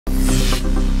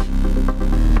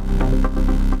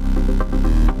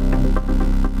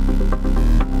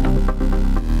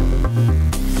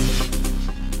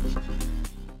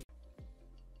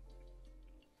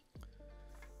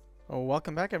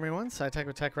Welcome back everyone, SciTech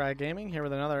with Tech Ride Gaming here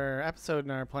with another episode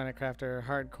in our Planet Crafter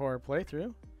hardcore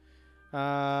playthrough.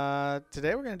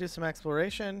 Today we're going to do some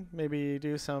exploration, maybe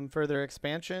do some further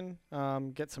expansion,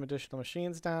 get some additional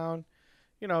machines down,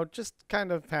 you know, just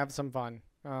kind of have some fun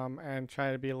and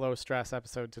try to be a low stress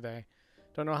episode today.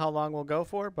 Don't know how long we'll go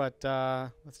for, but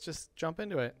let's just jump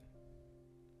into it.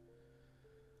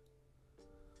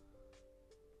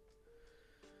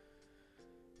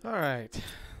 Alright,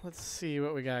 let's see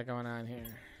what we got going on here.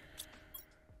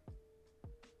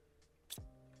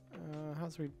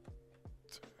 Alright,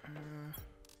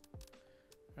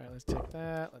 let's take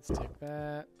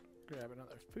that, grab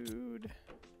another food.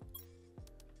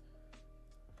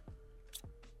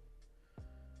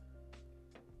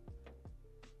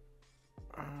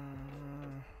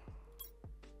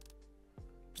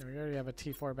 There we go, we have a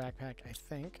T4 backpack, I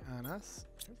think, on us.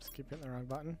 Oops, keep hitting the wrong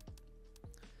button.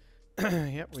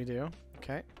 Yep, we do.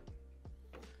 Okay.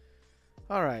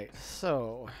 Alright,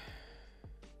 so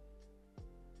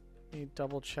let me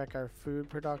double check our food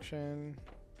production.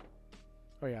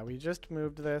 Oh yeah, we just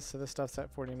moved this, so this stuff's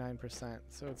at 49%,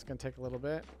 so it's going to take a little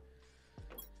bit.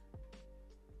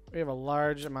 We have a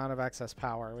large amount of excess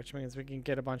power, which means we can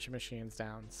get a bunch of machines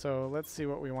down. So let's see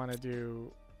what we want to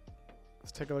do.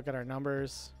 Let's take a look at our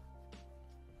numbers.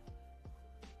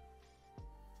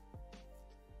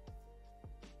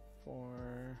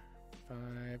 Four,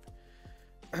 five.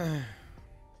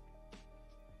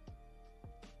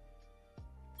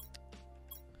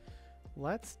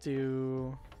 Let's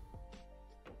do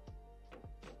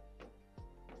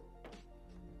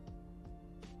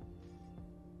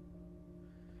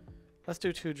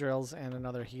two drills and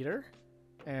another heater,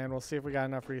 and we'll see if we got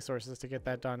enough resources to get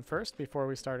that done first before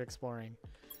we start exploring.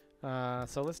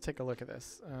 So let's take a look at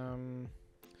this.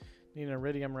 Need an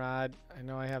iridium rod. I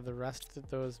know I have the rest of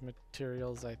those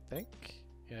materials, I think.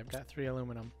 Yeah, I've got 3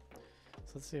 aluminum.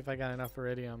 So let's see if I got enough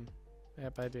iridium.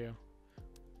 Yep, I do.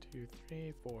 2,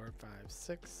 3, 4, 5,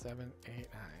 6, 7, 8,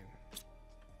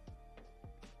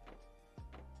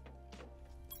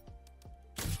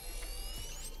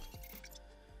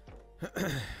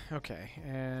 9. Okay,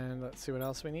 and let's see what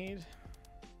else we need.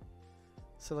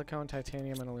 Silicone,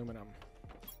 titanium, and aluminum.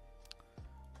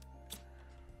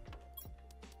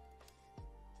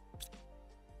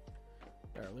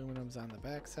 Our aluminum's on the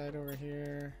back side over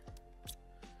here.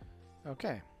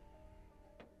 Okay.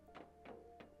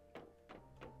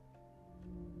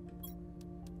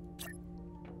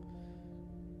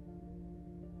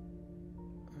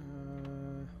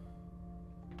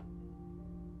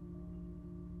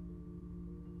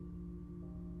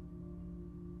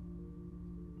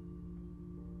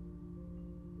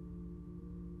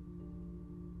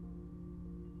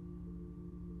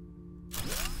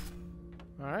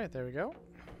 Alright, there we go.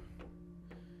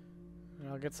 And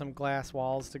I'll get some glass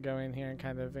walls to go in here and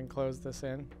kind of enclose this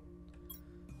in.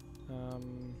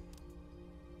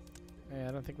 Yeah,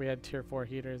 I don't think we had tier 4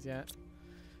 heaters yet.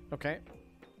 Okay.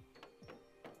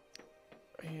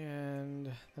 And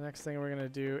the next thing we're going to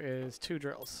do is 2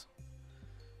 drills.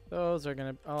 Those are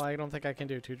going to... Oh, I don't think I can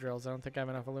do 2 drills. I don't think I have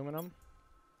enough aluminum.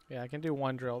 Yeah, I can do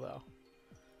 1 drill though.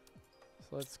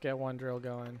 So let's get 1 drill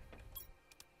going.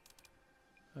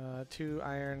 2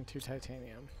 iron, 2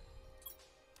 titanium.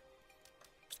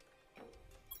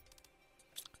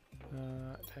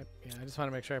 Yeah, I just want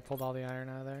to make sure I pulled all the iron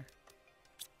out of there.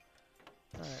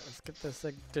 Alright, let's get this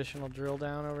additional drill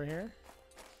down over here.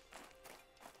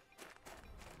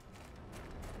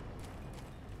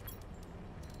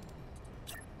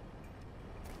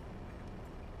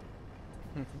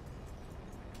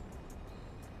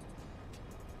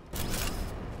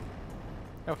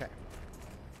 Okay.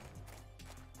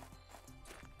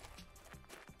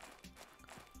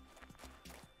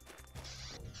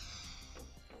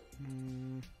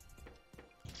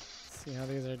 See how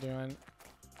these are doing.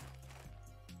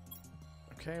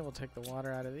 Okay, we'll take the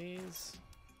water out of these.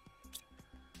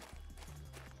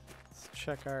 Let's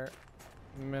check our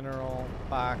mineral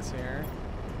box here.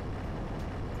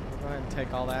 We'll go ahead and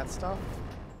take all that stuff.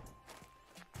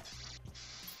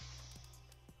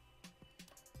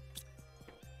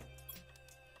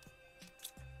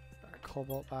 Our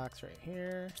cobalt box right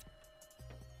here.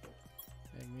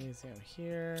 Magnesium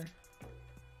here.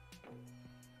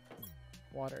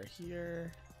 Water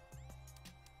here.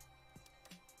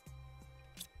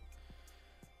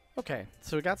 Okay,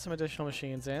 so we got some additional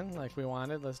machines in like we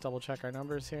wanted. Let's double check our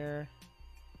numbers here.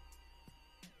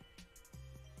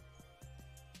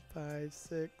 5,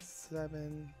 6,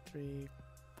 7, 3,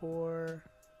 4,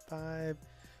 5.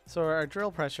 So our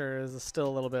drill pressure is still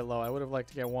a little bit low. I would have liked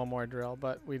to get 1 more drill,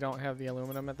 but we don't have the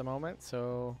aluminum at the moment,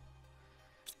 so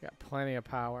we got plenty of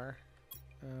power.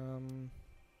 I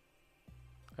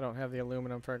don't have the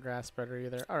aluminum for a grass spreader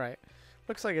either. Alright.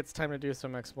 Looks like it's time to do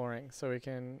some exploring so we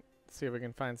can see if we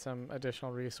can find some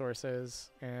additional resources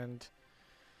and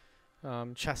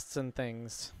chests and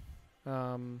things.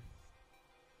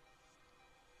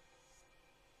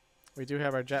 We do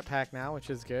have our jetpack now, which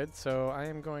is good. So I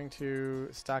am going to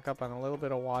stock up on a little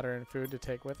bit of water and food to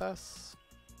take with us.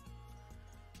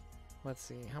 Let's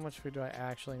see, how much food do I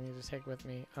actually need to take with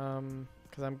me?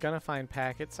 Because I'm gonna find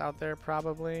packets out there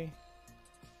probably.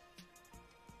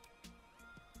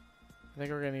 I think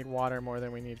we're gonna need water more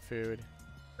than we need food.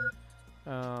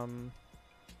 I'll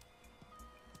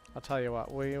tell you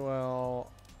what, we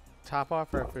will top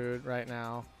off our food right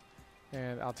now,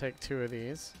 and I'll take 2 of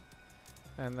these.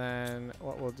 And then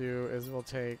what we'll do is we'll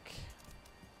take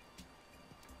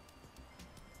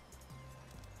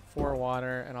 4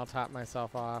 water, and I'll top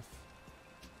myself off.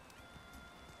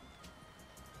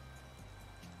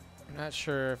 I'm not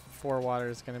sure if 4 water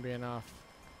is going to be enough.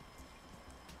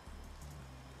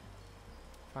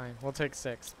 Fine, we'll take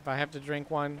 6. If I have to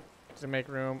drink 1 to make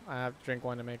room, I have to drink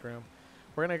 1 to make room.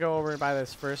 We're going to go over by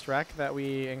this first wreck that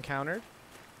we encountered,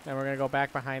 and we're going to go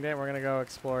back behind it, and we're going to go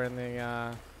explore in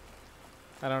the,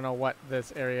 I don't know what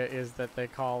this area is that they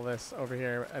call this over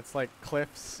here. It's like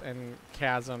cliffs and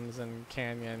chasms and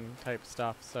canyon type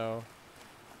stuff, so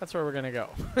that's where we're going to go.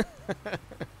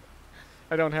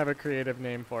 I don't have a creative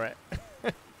name for it.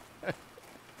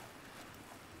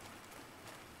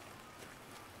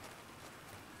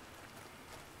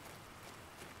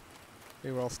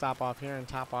 We will stop off here and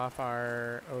top off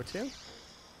our O2. I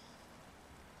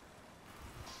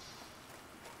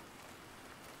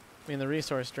mean, the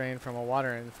resource drain from a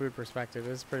water and food perspective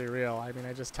is pretty real. I mean,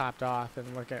 I just topped off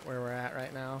and look at where we're at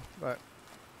right now, but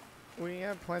we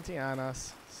have plenty on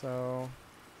us, so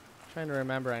trying to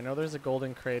remember. I know there's a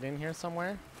golden crate in here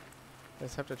somewhere. I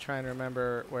just have to try and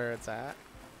remember where it's at.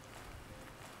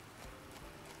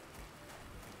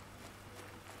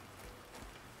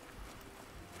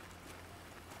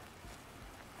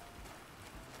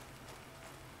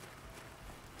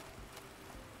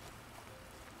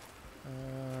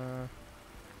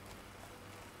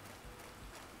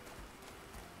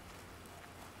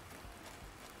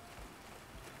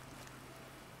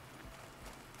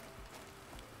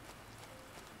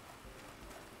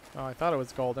 Oh, I thought it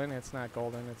was golden. It's not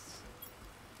golden. It's...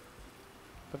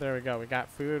 But there we go. We got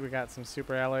food. We got some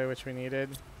super alloy, which we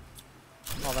needed.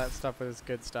 All that stuff is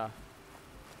good stuff.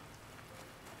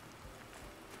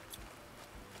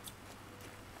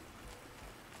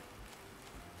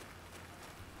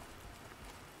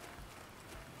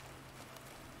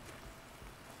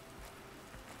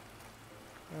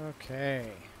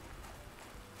 Okay.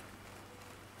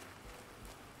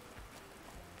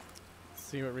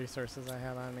 See what resources I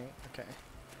have on me. Okay.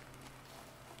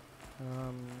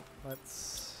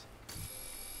 Let's...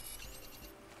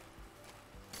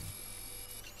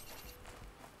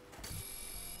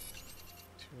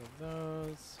 Two of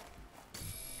those.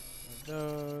 One of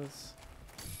those.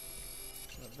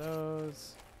 Two of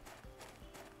those.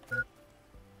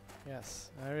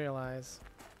 Yes, I realize.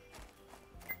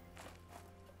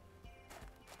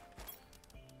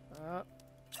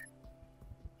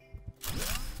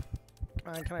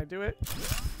 Come on, can I do it?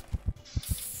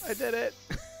 I did it!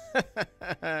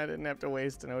 I didn't have to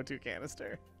waste an O2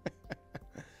 canister.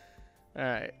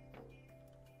 Alright.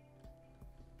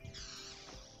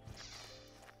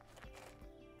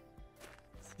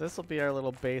 So this will be our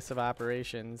little base of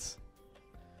operations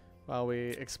while we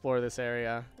explore this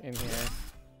area in here.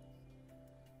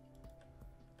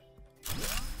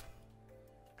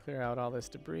 Clear out all this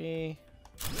debris.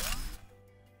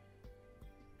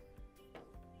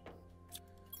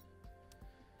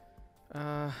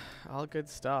 All good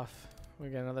stuff. We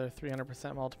got another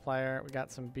 300% multiplier. We got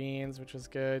some beans, which was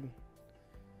good.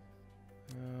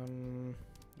 I don't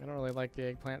really like the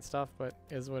eggplant stuff, but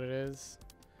is what it is.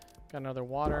 Got another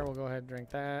water. We'll go ahead and drink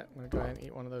that. I'm gonna go ahead and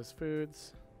eat one of those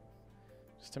foods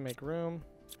just to make room.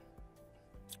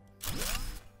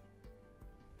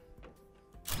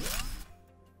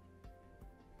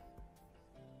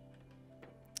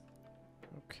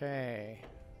 Okay.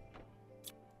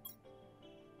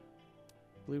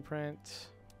 Blueprint.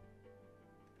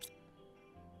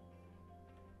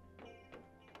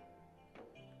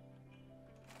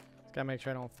 Gotta make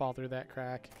sure I don't fall through that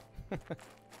crack.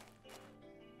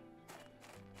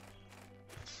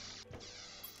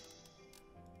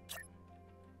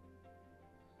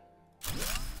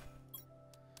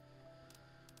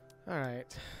 All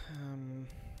right.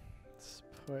 Let's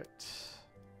put...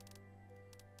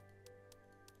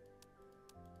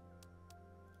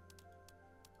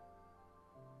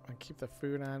 keep the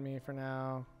food on me for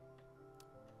now.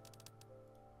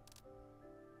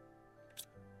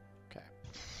 Okay.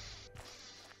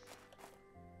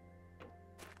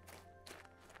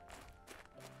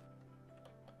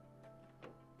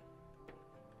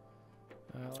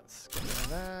 Let's get rid of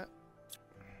that.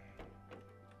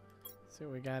 See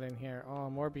what we got in here. Oh,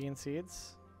 more bean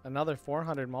seeds. Another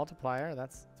 400 multiplier.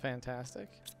 That's fantastic.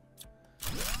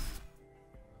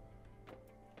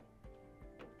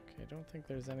 Okay, I don't think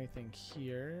there's anything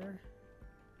here.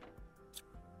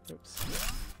 Oops.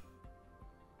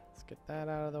 Let's get that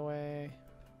out of the way.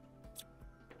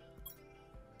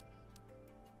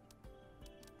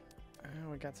 Oh,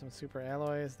 we got some super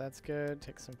alloys. That's good.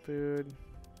 Take some food.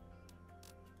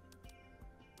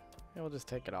 Yeah, we'll just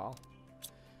take it all.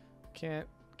 Can't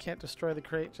destroy the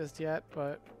crate just yet,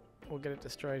 but we'll get it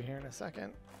destroyed here in a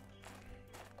second.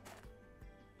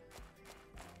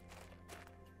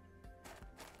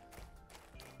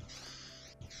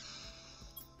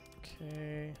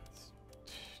 Okay.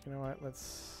 You know what?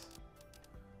 Let's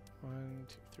 1,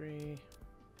 2, 3.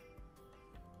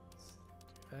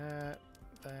 Let's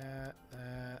do that.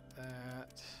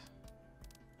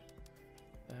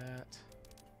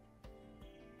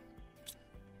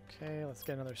 Okay, let's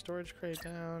get another storage crate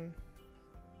down.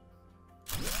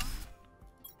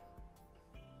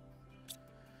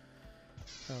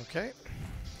 Okay.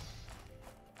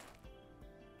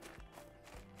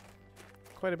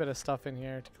 Quite a bit of stuff in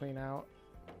here to clean out,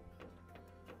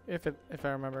 if I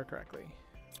remember correctly.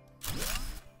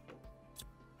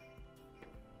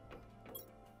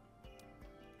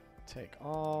 Take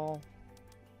all.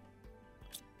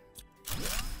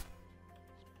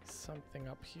 Something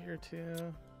up here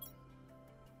too.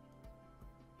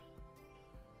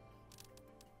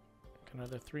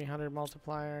 Another 300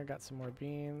 multiplier. Got some more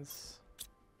beans.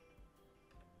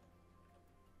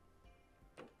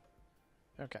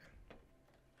 Okay.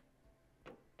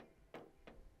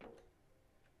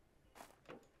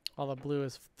 All the blue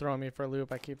is throwing me for a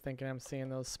loop. I keep thinking I'm seeing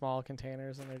those small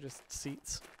containers and they're just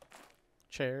seats,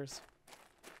 chairs.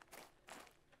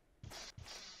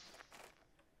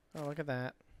 Oh, look at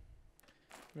that.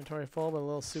 Inventory full, but a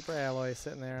little super alloy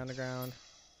sitting there on the ground.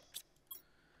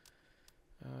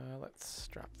 Let's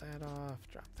drop that off,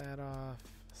 drop that off.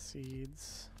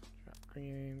 Seeds, drop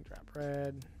green, drop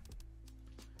red.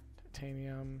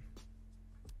 Titanium.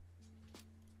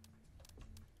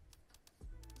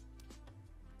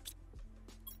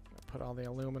 Put all the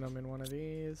aluminum in one of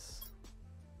these.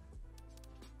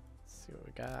 Let's see what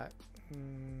we got.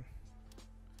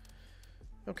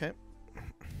 Okay.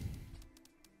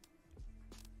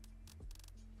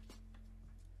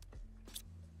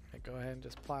 Go ahead and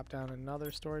just plop down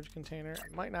another storage container.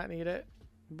 Might not need it,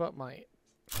 but might.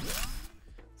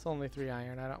 It's only 3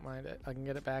 iron. I don't mind it. I can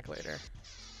get it back later.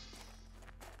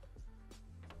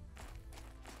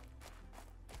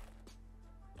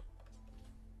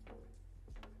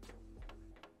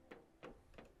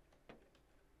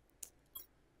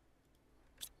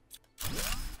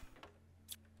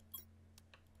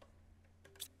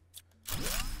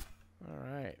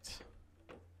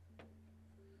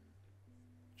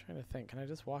 Trying to think, can I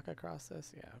just walk across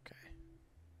this? Yeah, okay.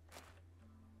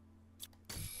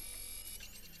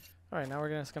 Alright, now we're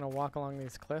just gonna walk along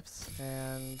these cliffs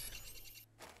and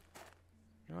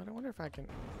you know what, I wonder if I can.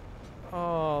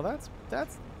 Oh, that's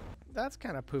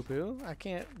kind of poo-poo. I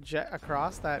can't jet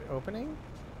across that opening.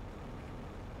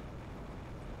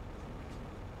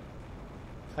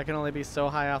 I can only be so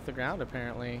high off the ground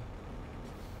apparently.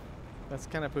 That's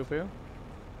kind of poo-poo.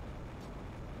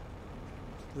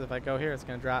 Because if I go here, it's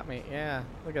going to drop me. Yeah,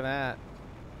 look at that.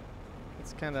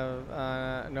 It's kind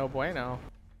of no bueno.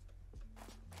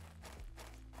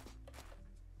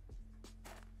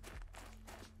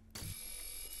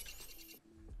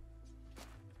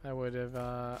 I would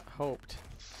have hoped.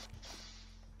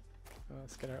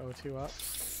 Let's get our O2 up.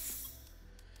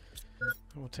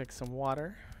 We'll take some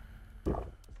water.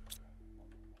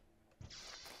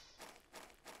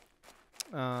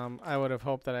 I would have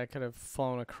hoped that I could have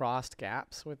flown across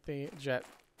gaps with the jet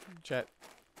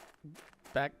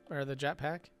back or the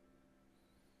jetpack.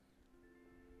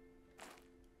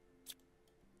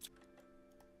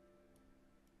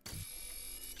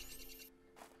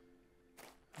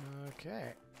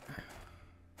 Okay.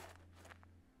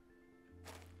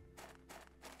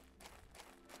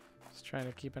 Just trying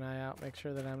to keep an eye out, make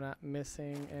sure that I'm not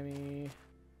missing any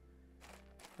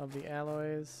of the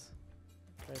alloys.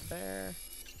 Right there.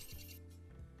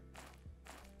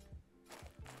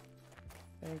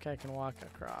 I think I can walk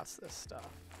across this stuff.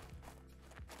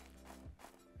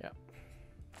 Yep.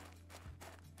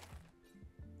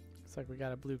 Looks like we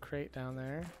got a blue crate down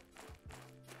there.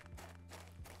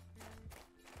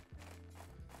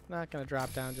 Not gonna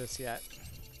drop down just yet.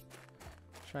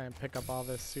 Try and pick up all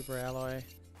this super alloy.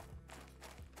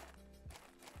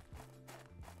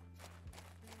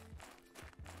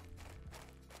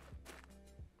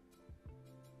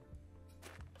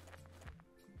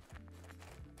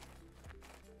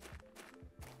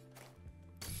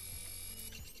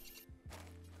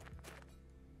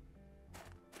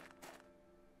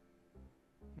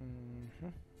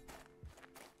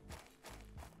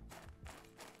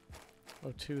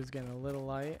 O2 is getting a little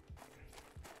light.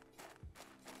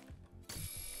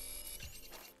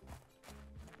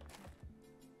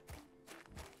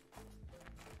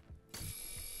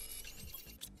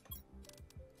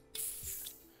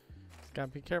 Just gotta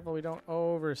be careful we don't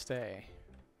overstay.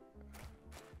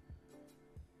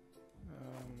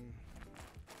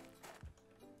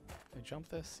 Did I jump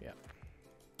this? Yep.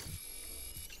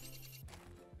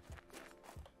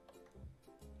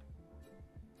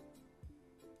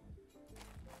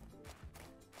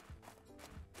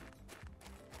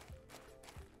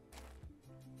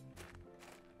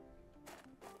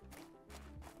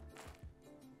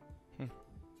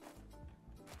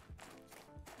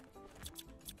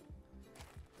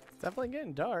 It's definitely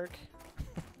getting dark.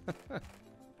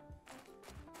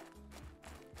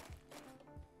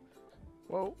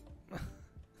 Whoa.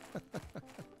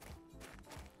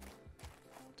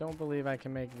 Don't believe I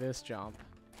can make this jump.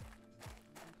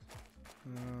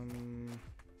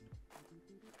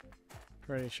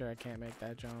 Pretty sure I can't make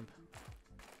that jump.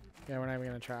 Yeah, we're not even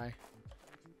gonna try.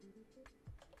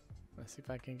 Let's see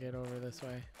if I can get over this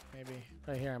way. Maybe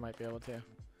right here I might be able to.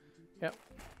 Yep.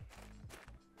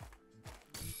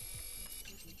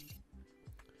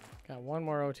 Got one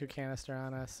more O2 canister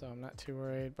on us, so I'm not too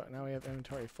worried, but now we have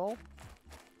inventory full.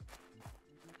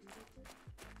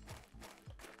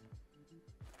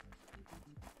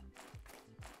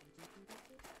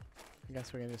 I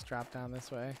guess we can just drop down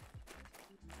this way.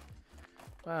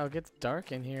 Wow, it gets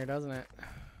dark in here, doesn't it?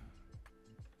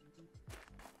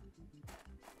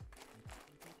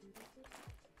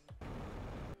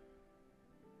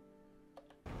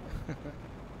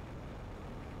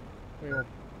 We will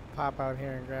pop out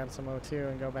here and grab some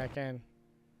O2 and go back in.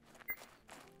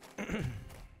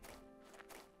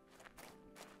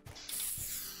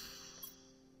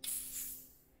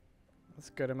 That's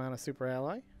a good amount of super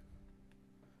alloy.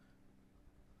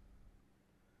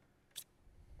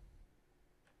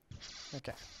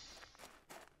 Okay.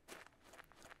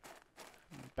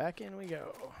 Back in we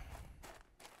go.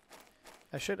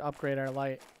 I should upgrade our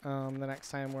light the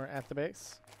next time we're at the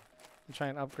base. And try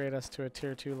and upgrade us to a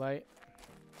tier 2 light.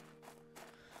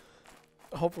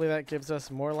 Hopefully that gives us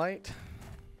more light.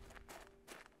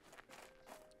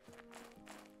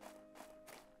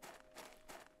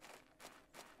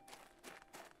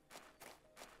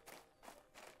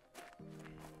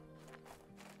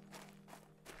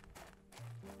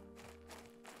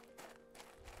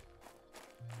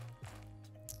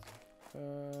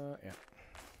 Yeah.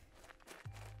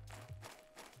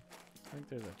 I think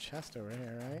there's a chest over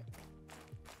here, right?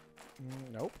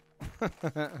 Nope.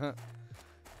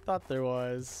 Thought there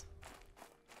was.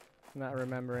 Not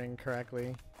remembering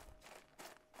correctly.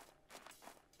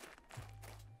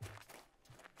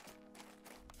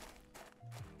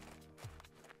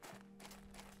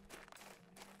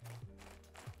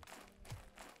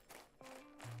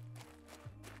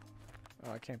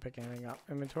 Oh, I can't pick anything up.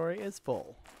 Inventory is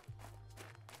full.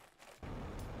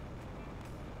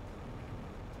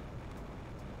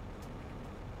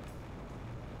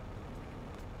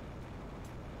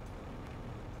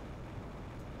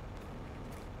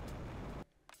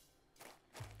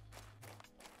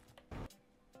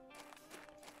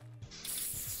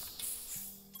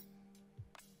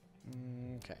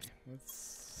 Okay,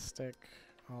 let's stick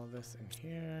all of this in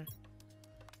here.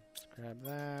 Let's grab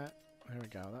that. There we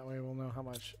go. That way we'll know how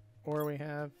much ore we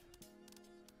have.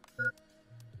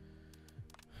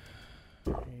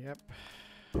 Yep.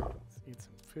 Let's eat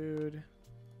some food.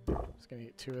 Just gonna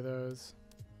eat 2 of those.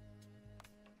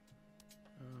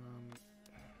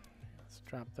 Let's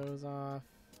drop those off.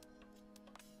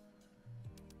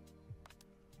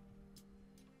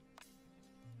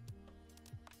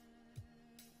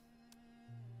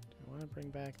 Do I want to bring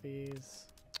back these?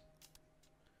 I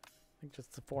think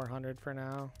just the 400 for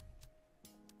now.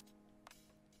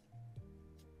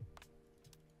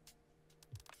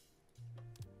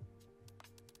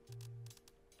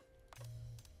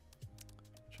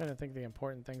 Trying to think of the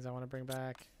important things I want to bring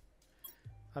back.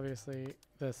 Obviously,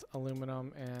 this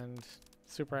aluminum and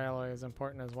super alloy is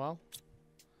important as well.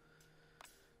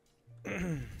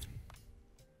 Don't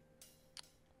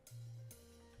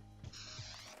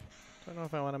know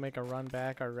if I want to make a run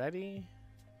back already.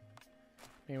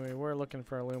 Anyway, we're looking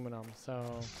for aluminum, so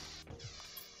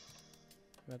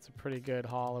that's a pretty good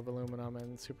haul of aluminum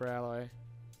and super alloy.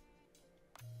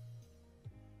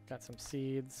 Got some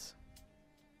seeds.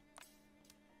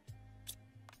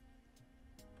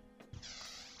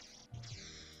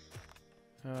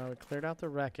 We cleared out the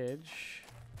wreckage.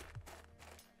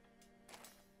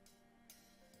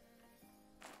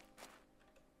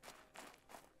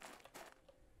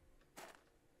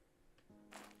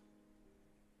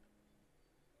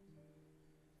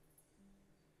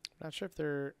 Not sure if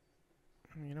they're,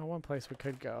 you know, one place we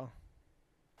could go.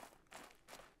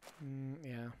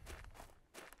 Yeah.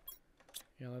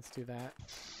 Yeah, let's do that.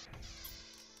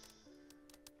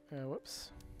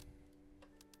 Whoops.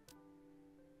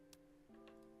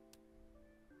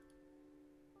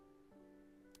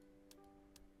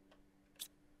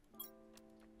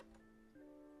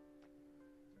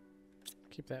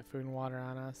 Keep that food and water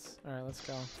on us. All right, let's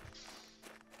go.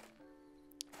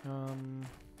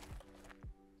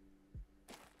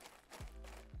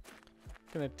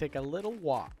 Gonna take a little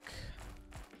walk.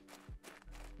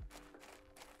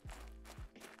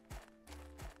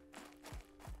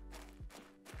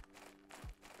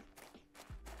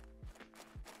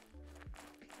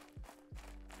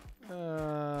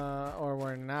 Or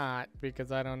we're not,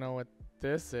 because I don't know what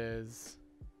this is.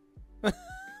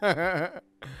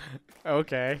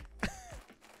 Okay.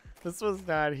 This was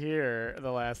not here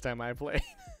the last time I played.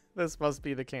 This must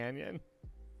be the canyon.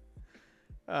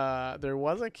 There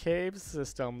was a cave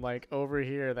system like over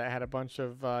here that had a bunch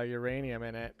of uranium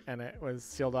in it, and it was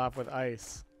sealed off with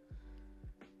ice.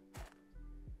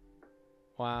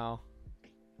 Wow.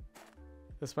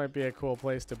 This might be a cool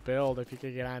place to build if you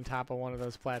could get on top of one of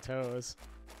those plateaus.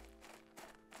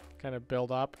 Kind of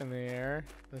build up in the air.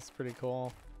 That's pretty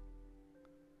cool.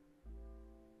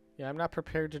 Yeah, I'm not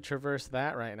prepared to traverse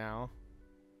that right now.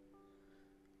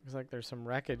 Looks like there's some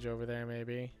wreckage over there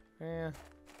maybe. I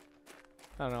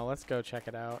don't know. Let's go check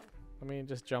it out. Let me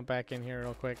just jump back in here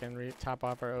real quick and top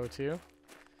off our O2.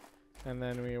 And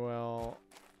then we will...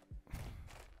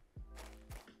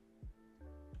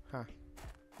 Huh.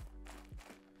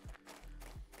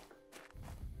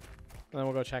 And then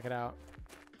we'll go check it out.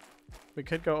 We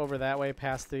could go over that way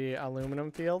past the aluminum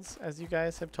fields, as you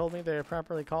guys have told me they're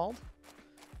properly called.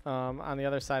 On the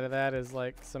other side of that is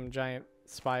like some giant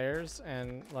spires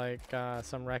and like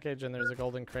some wreckage, and there's a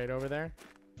golden crate over there.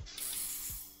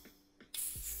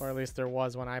 Or at least there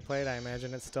was when I played. I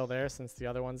imagine it's still there since the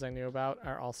other ones I knew about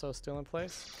are also still in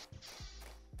place.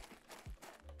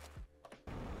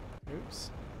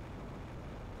 Oops.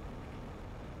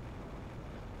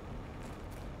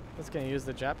 Just gonna use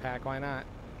the jetpack, why not?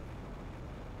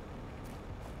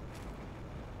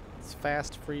 It's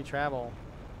fast, free travel.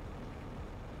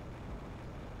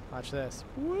 Watch this.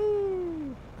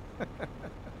 Woo!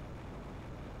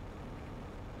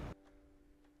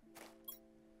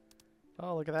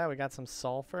 Oh, look at that. We got some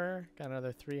sulfur. Got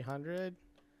another 300.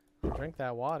 I'll drink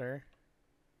that water.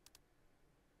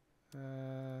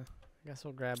 I guess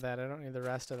we'll grab that. I don't need the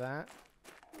rest of that.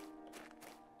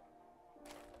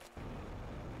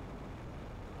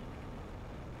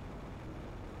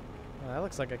 Oh, that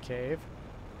looks like a cave.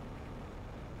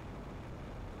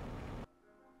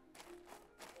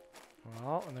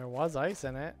 Oh, and there was ice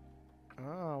in it.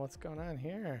 Oh, what's going on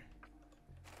here?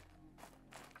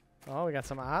 Oh, we got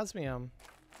some osmium.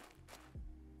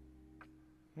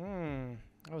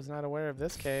 I was not aware of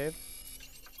this cave.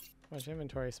 How much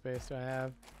inventory space do I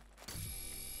have?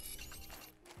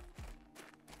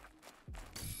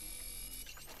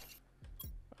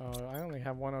 Oh, I only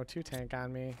have 102 tank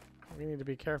on me. We need to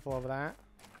be careful of that.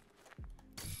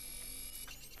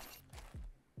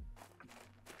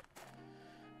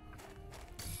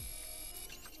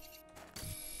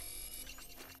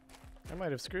 I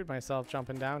might have screwed myself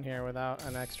jumping down here without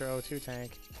an extra O2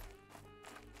 tank.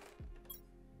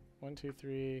 1, 2,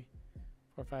 3,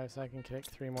 4, 5, so I can kick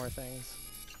 3 more things.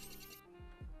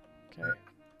 Okay.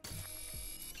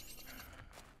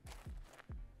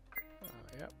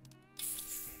 Yep.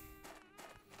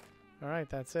 Alright,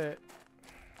 that's it.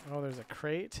 Oh, there's a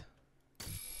crate.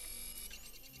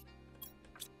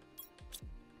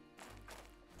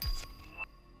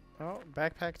 Oh,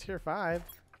 backpack tier 5.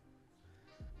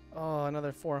 Oh,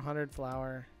 another 400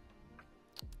 flour.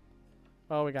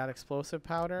 Oh, we got explosive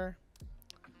powder.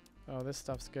 Oh, this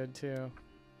stuff's good too.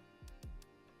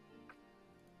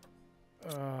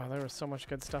 Oh, there was so much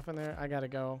good stuff in there. I gotta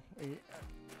go.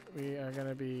 We are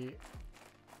gonna be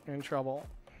in trouble.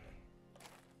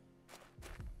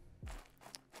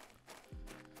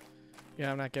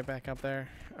 Yeah, I'm not getting back up there.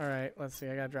 All right, let's see.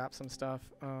 I gotta drop some stuff.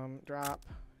 Drop,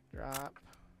 drop,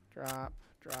 drop,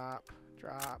 drop,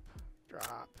 drop,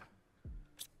 drop.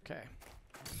 Okay.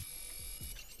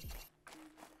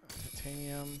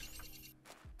 Titanium.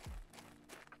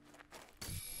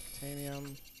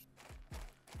 Titanium.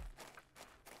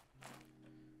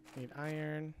 Need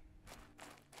iron.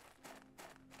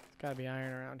 There's gotta be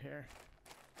iron around here.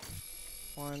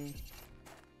 1,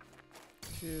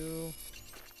 2.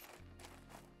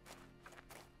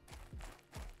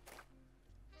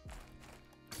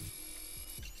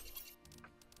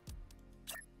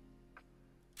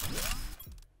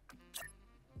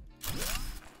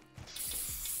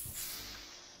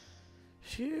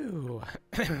 Phew.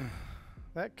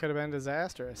 That could have been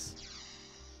disastrous.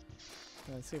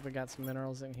 Let's see if we got some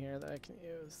minerals in here that I can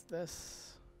use.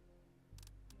 This.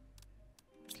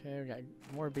 Okay, we got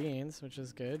more beans, which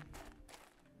is good.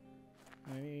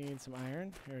 I need some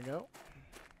iron. Here we go.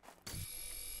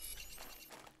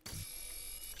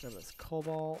 Grab this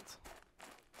cobalt. Is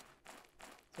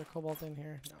there cobalt in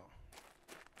here? No.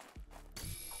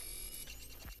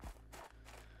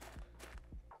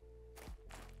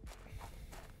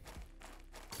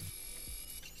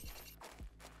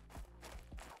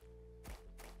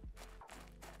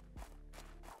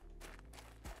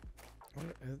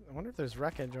 I wonder if there's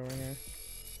wreckage over here.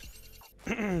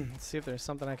 Let's see if there's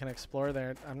something I can explore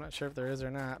there. I'm not sure if there is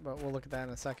or not, but we'll look at that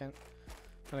in a second.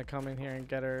 I'm gonna come in here and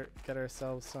get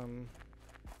ourselves some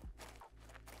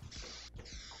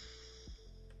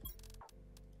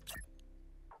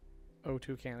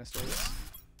O2 canisters.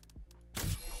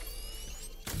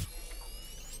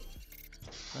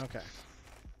 Okay.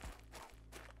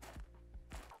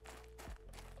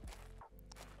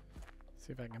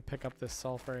 See if I can pick up this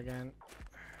sulfur again.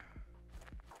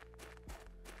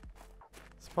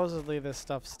 Supposedly this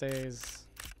stuff stays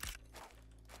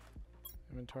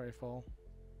inventory full.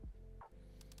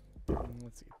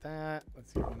 Let's eat that.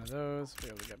 Let's eat one of those. Be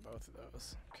able to get both of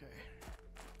those. Okay.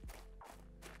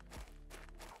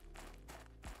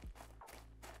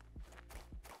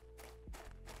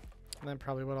 And then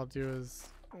probably what I'll do is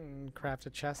craft a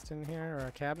chest in here or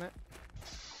a cabinet.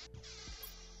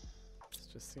 Let's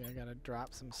just see. I gotta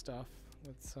drop some stuff.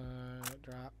 Let's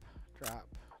drop.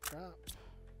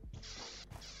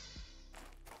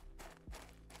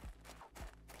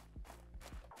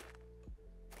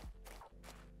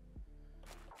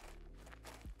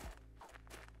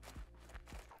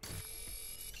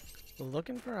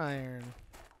 Looking for iron.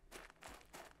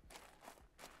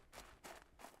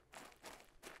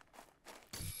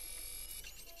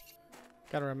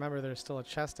 Gotta remember there's still a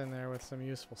chest in there with some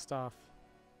useful stuff.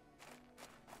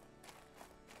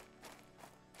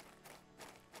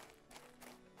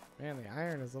 Man, the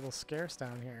iron is a little scarce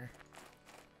down here.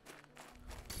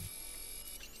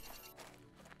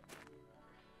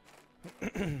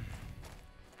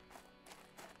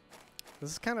 This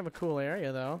is kind of a cool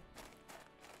area though.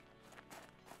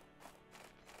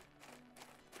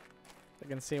 I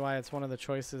can see why it's one of the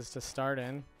choices to start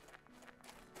in.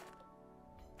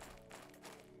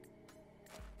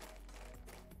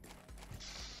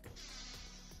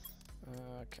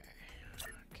 Okay.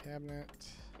 Cabinet.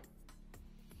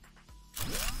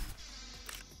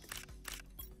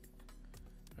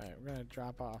 Alright, we're gonna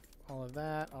drop off all of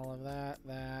that,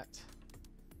 that.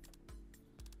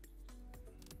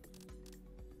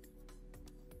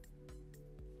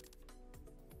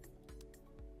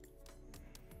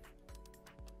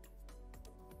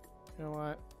 You know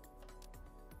what?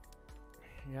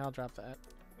 Yeah, I'll drop that.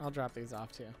 I'll drop these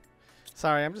off too.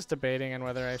 Sorry, I'm just debating on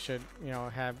whether I should, you know,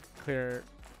 have clear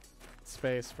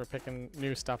space for picking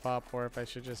new stuff up or if I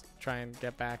should just try and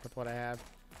get back with what I have.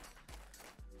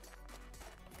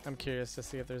 I'm curious to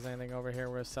see if there's anything over here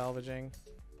worth salvaging.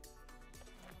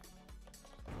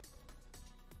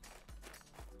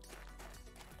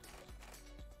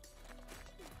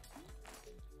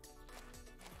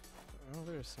 Oh,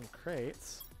 there's some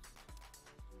crates.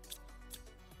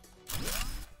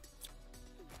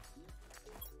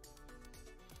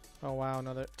 Oh wow,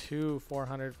 another 2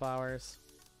 400 flowers.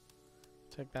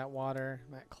 Take that water,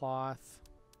 that cloth.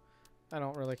 I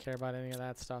don't really care about any of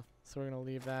that stuff, so we're gonna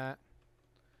leave that.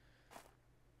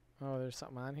 Oh, there's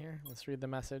something on here. Let's read the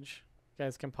message. You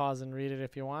guys can pause and read it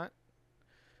if you want.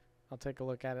 I'll take a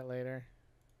look at it later.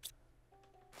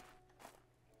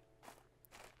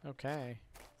 Okay,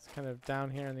 it's kind of down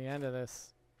here in the end of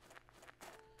this.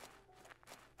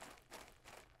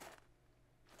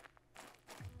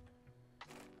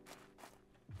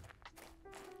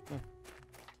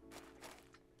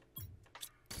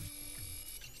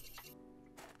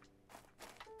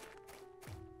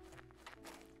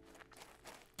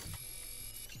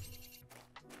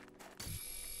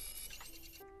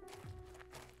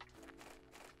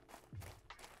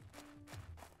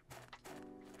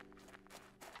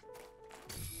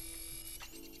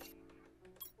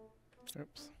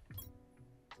 Oops.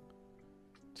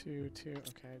 2, 2.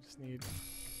 Okay, I just need...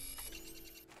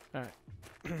 Alright.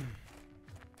 We're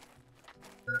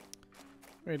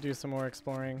gonna do some more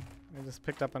exploring. I just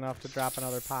picked up enough to drop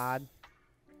another pod.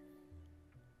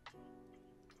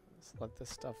 Let's let this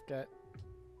stuff get...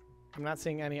 I'm not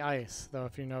seeing any ice, though,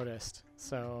 if you noticed.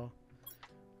 So,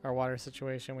 our water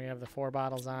situation, we have the 4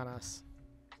 bottles on us.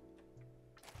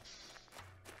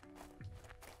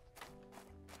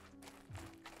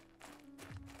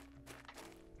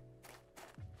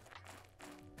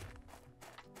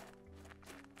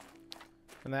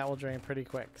 And that will drain pretty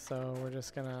quick, so we're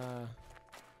just gonna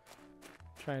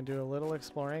try and do a little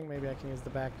exploring. Maybe I can use the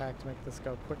backpack to make this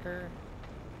go quicker.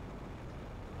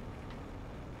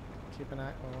 Keep an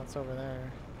eye. Oh, what's over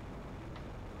there?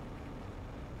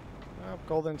 Oh,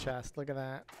 golden chest. Look at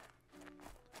that.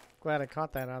 Glad I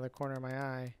caught that out of the corner of my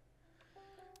eye.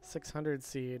 600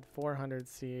 seed, 400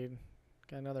 seed.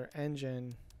 Got another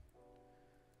engine.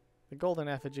 The golden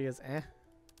effigy is eh.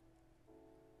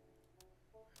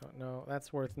 Don't know.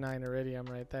 That's worth 9 iridium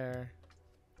right there.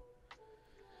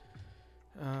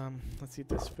 Let's eat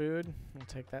this food. We'll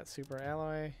take that super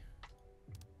alloy.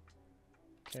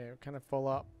 Okay, we're kind of full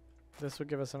up. This would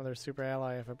give us another super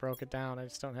alloy if I broke it down. I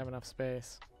just don't have enough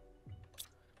space.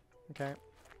 Okay.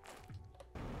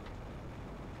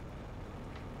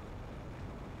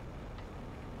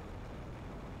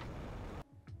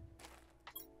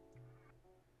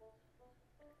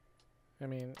 I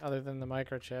mean, other than the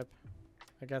microchip,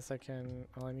 I guess I can...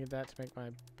 Well, I need that to make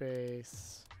my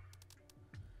base.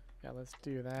 Yeah, let's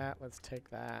do that. Let's take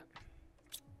that.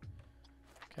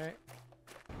 Okay.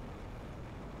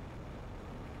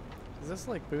 Does this,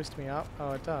 like, boost me up?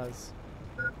 Oh, it does.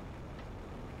 Let's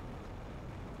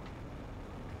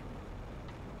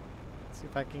see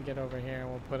if I can get over here, and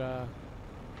we'll put a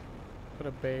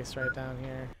base right down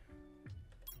here.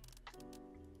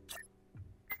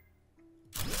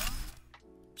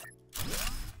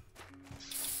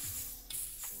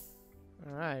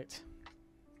 All right.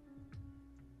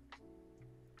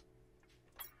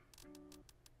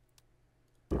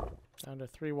 Down to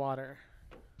 3 water.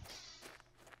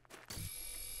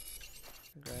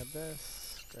 Grab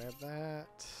this, grab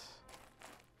that,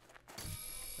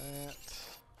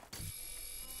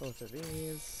 both of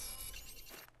these,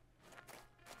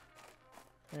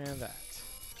 and that.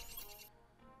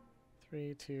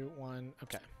 3, 2, 1,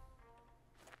 okay.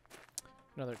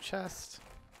 Another chest.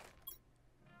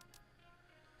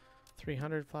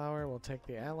 300 flour, we'll take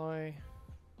the alloy.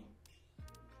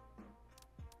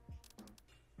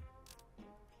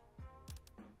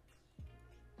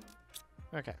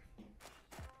 Okay.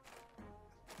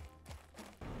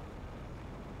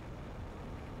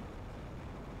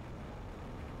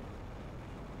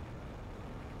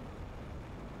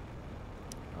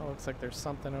 Oh, looks like there's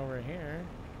something over here.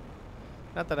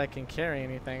 Not that I can carry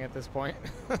anything at this point.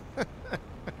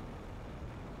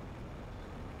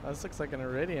 This looks like an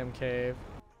iridium cave.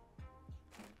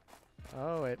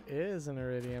 Oh, it is an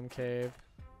iridium cave.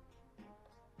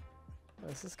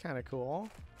 This is kind of cool.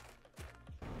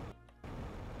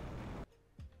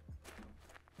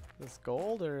 Is this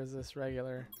gold or is this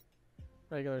regular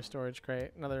storage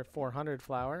crate? Another 400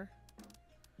 flour.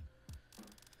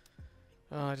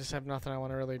 Oh, I just have nothing I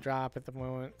want to really drop at the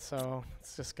moment, so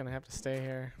it's just gonna have to stay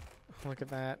here. Look at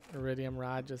that iridium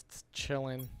rod just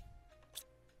chilling.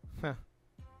 Huh.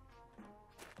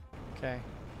 Okay.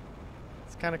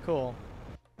 It's kind of cool.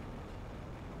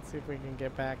 Let's see if we can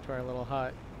get back to our little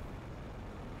hut.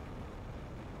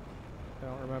 I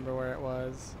don't remember where it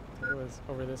was. I think it was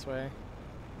over this way.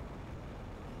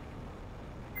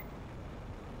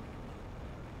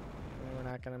 We're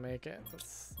not gonna make it.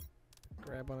 Let's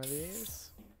grab one of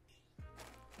these.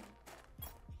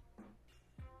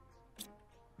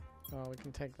 Oh, we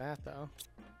can take that though.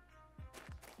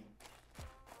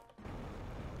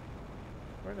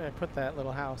 Where did I put that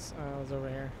little house? Oh, it was over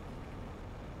here.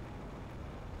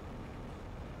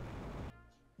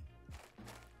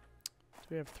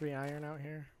 Do we have 3 iron out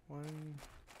here? 1.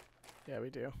 Yeah, we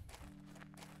do.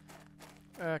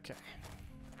 Okay.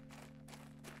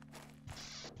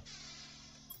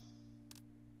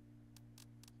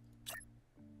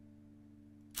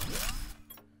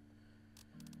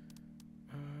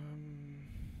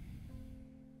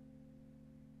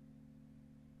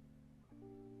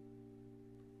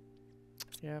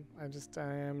 Yeah, I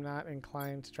am not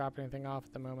inclined to drop anything off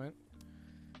at the moment.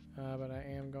 But I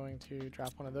am going to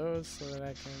drop one of those so that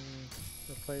I can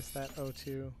replace that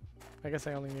O2. I guess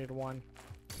I only need 1.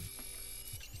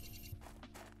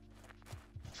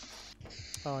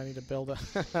 Oh, I need to build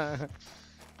a...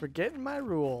 Forgetting my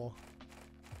rule.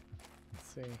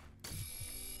 Let's see.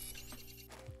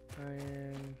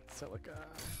 Iron, silica.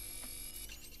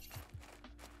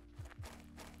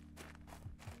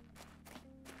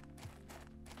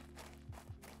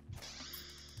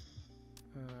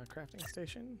 Crafting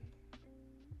station.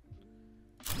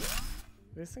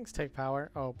 These things take power.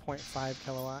 Oh, 0.5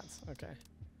 kilowatts. Okay.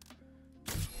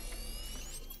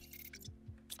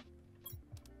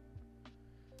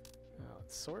 Now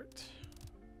let's sort.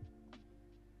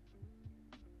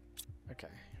 Okay.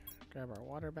 Grab our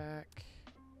water back.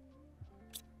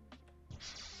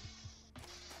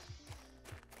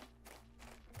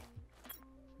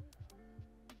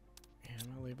 And I'm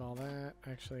gonna leave all that.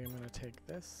 Actually, I'm gonna take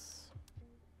this.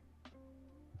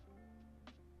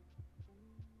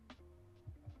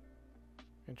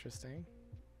 Interesting.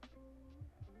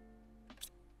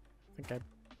 I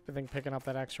think picking up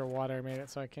that extra water made it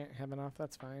so I can't have enough.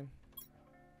 That's fine.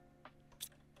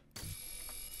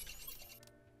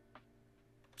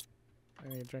 I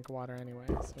need a drink of water anyway,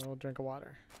 so we'll drink of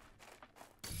water.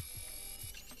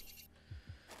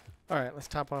 Alright, let's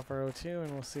top off our O2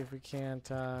 and we'll see if we can't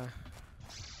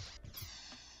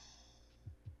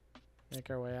make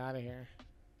our way out of here.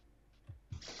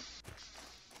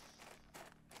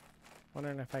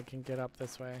 Wondering if I can get up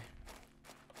this way.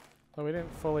 Well, we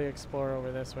didn't fully explore over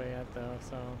this way yet though,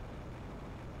 so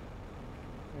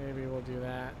maybe we'll do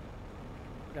that.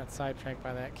 Got sidetracked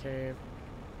by that cave.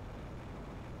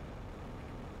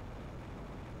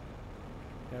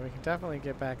 Yeah, we can definitely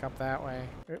get back up that way.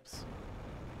 Oops.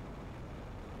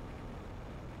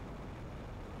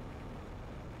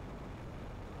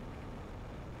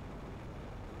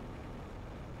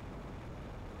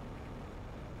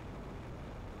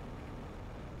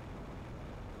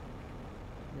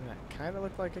 I mean, that kind of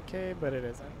looked like a cave, but it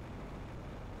isn't.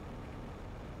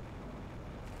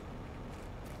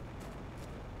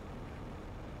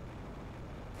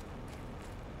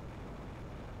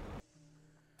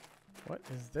 What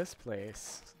is this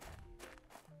place?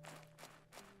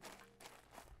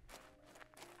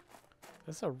 Is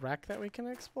this a wreck that we can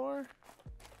explore?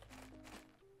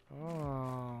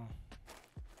 Oh.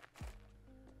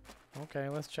 Okay,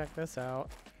 let's check this out.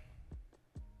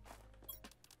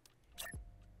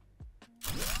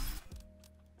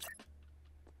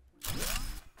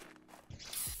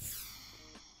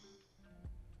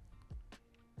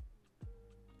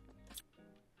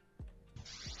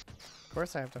 Of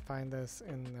course I have to find this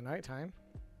in the nighttime.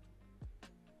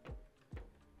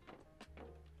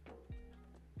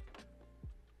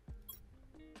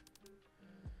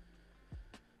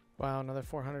 Wow, another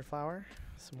 400 flour.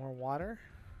 Some more water.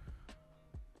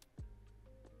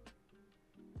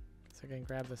 Guess I can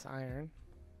grab this iron.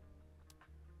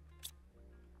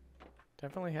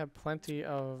 Definitely have plenty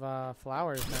of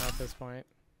flowers now at this point.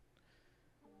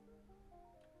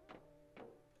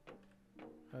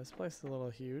 This place is a little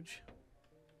huge.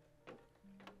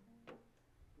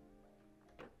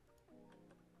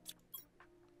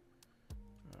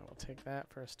 We'll take that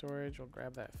for storage. We'll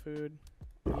grab that food,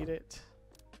 eat it.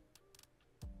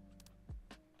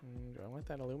 Do I want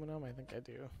that aluminum? I think I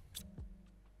do.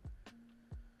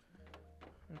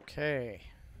 Okay.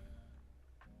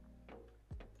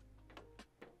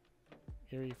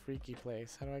 Eerie, freaky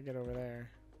place. How do I get over there?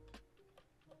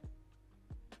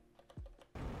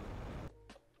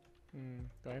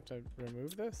 Do I have to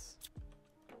remove this?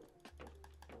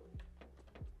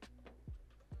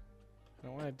 I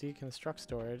don't want to deconstruct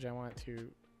storage. I want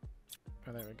to...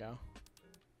 Oh, there we go.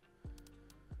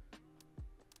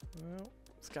 Well,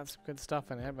 it's got some good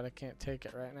stuff in it, but I can't take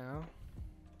it right now.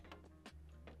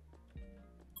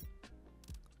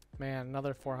 Man,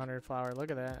 another 400 flour. Look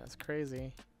at that. That's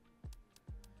crazy.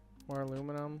 More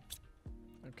aluminum.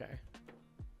 Okay.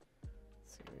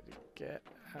 So we need to get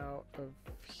out of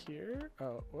here.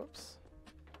 Oh, whoops.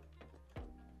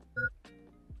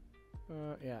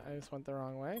 Yeah, I just went the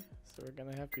wrong way. So we're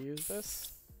gonna have to use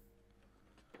this.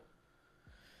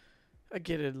 I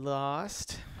get it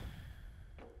lost.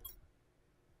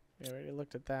 Yeah, we already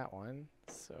looked at that one.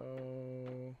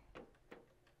 So...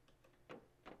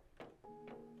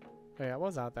 Oh yeah, it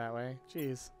was out that way.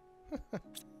 Jeez.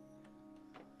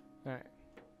 Alright.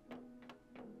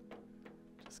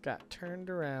 Just got turned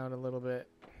around a little bit.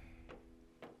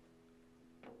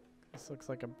 This looks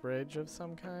like a bridge of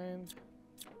some kind.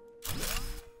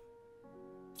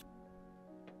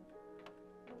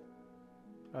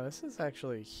 Oh, this is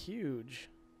actually huge.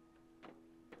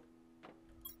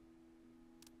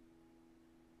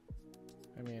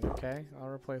 I mean, okay, I'll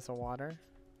replace the water.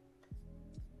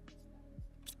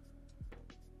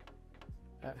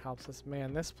 That helps us.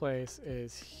 Man, this place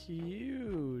is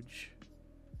huge.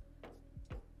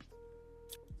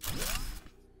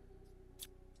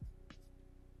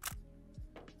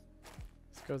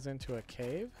 This goes into a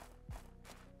cave.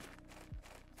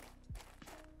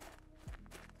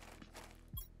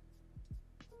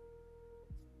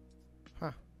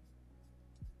 Huh.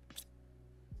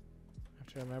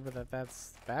 Have to remember that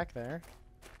that's back there.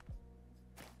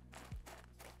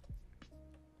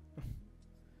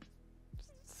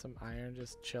 Some iron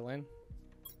just chilling.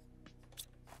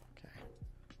 Okay.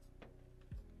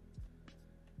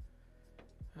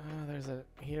 There's a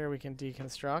heater we can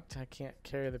deconstruct. I can't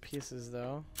carry the pieces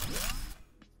though.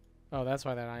 Oh, that's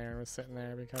why that iron was sitting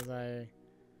there, because I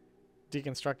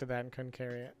deconstructed that and couldn't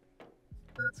carry it.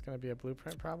 It's gonna be a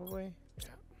blueprint probably. Yeah.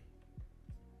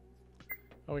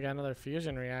 Oh, we got another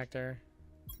fusion reactor.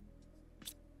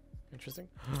 Interesting.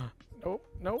 Nope,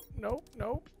 nope, nope,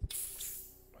 nope.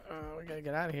 We gotta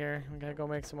get out of here. We gotta go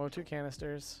make some O2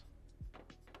 canisters.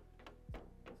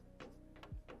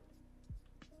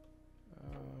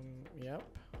 Yep.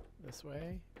 This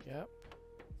way. Yep.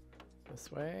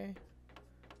 This way.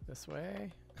 This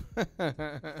way.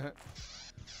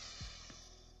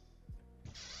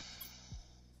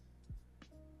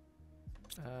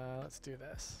 Let's do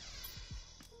this.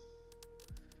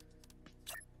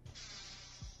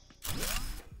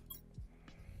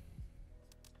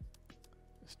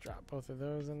 Drop both of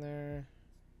those in there.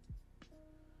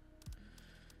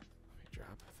 Let me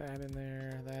drop that in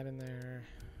there, that in there.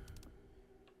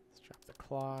 Let's drop the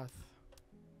cloth.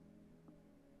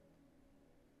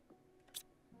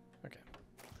 Okay.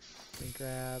 Let me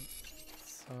grab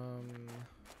some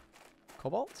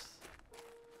cobalt.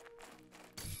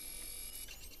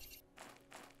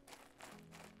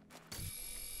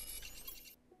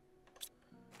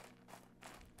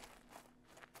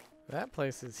 That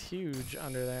place is huge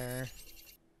under there.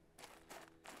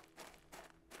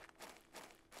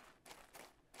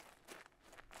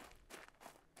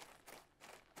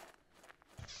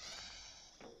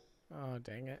 Oh,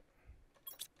 dang it.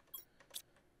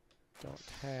 Don't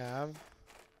have. There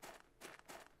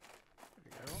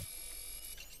we go.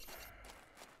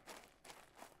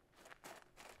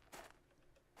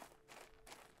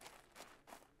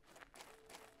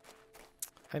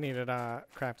 I needed a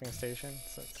crafting station,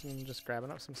 so I'm just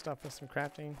grabbing up some stuff with some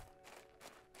crafting.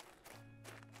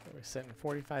 We're sitting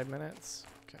 45 minutes.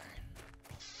 Okay.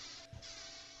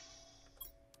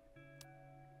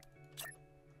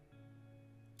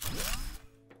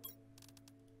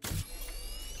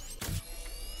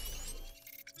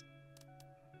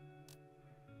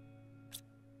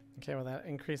 Okay, well that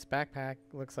increased backpack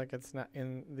looks like it's not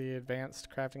in the advanced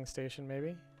crafting station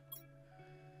maybe.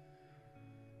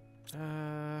 So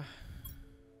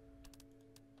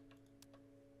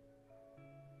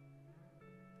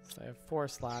I have 4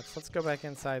 slots. Let's go back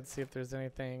inside and see if there's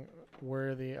anything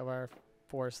worthy of our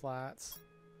 4 slots.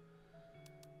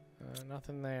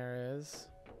 Nothing there is.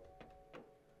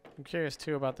 I'm curious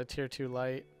too about the tier 2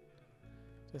 light,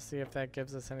 to see if that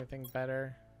gives us anything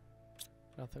better.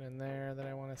 Nothing in there that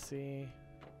I want to see.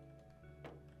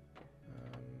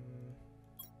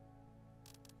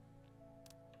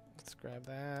 Let's grab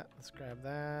that. Let's grab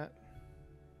that.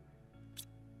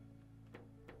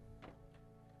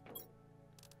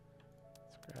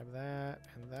 Let's grab that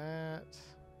and that.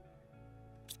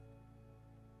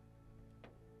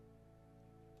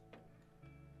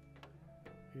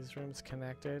 These rooms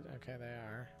connected? Okay, they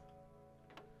are.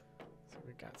 So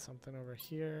we got something over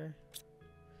here.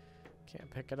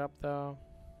 Can't pick it up though.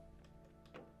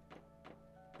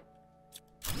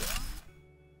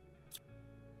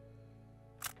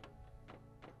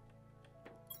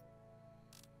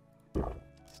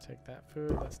 Let's take that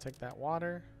food. Let's take that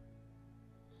water.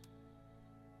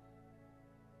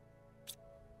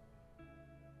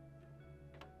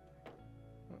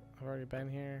 Oh, I've already been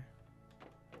here.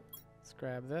 Let's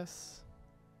grab this.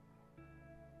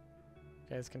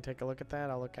 You guys can take a look at that.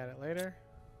 I'll look at it later.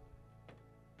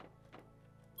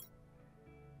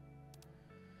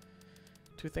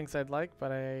 Two things I'd like,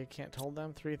 but I can't hold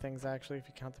them. 3 things actually, if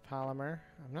you count the polymer.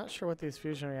 I'm not sure what these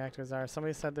fusion reactors are.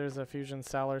 Somebody said there's a fusion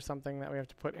cell or something that we have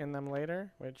to put in them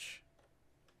later, which,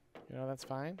 you know, that's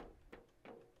fine.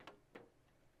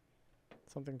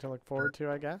 Something to look forward to,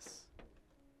 I guess.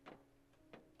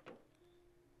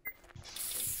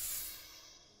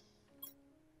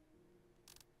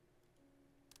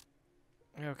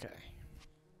 Okay.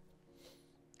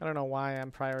 I don't know why I'm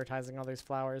prioritizing all these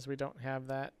flowers. We don't have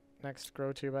that next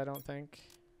grow tube, I don't think.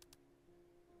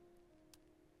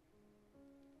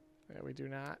 Yeah, we do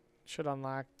not. Should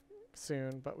unlock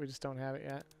soon, but we just don't have it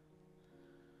yet.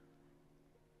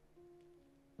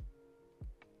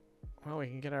 Well, we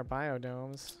can get our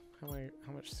biodomes.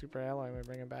 How much super alloy am I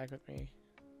bringing back with me?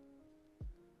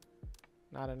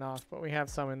 Not enough, but we have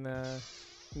some in the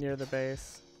near the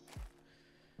base.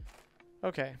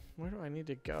 Okay, where do I need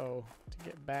to go to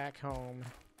get back home?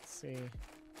 Let's see.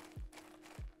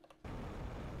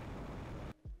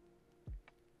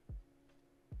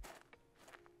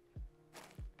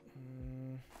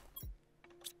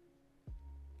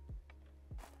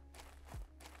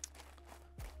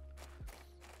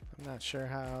 I'm not sure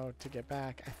how to get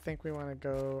back. I think we want to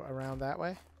go around that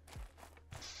way.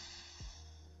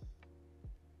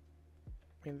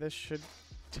 I mean, this should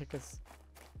take us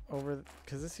over,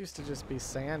 because this used to just be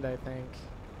sand, I think.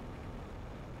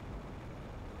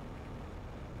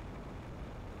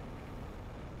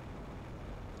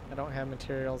 I don't have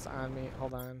materials on me.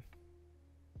 Hold on.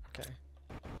 Okay.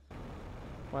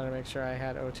 Wanted to make sure I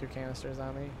had O2 canisters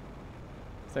on me.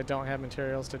 Because I don't have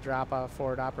materials to drop a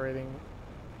forward operating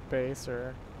base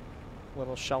or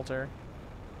little shelter.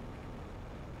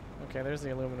 Okay, there's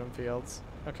the aluminum fields.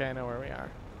 Okay, I know where we are.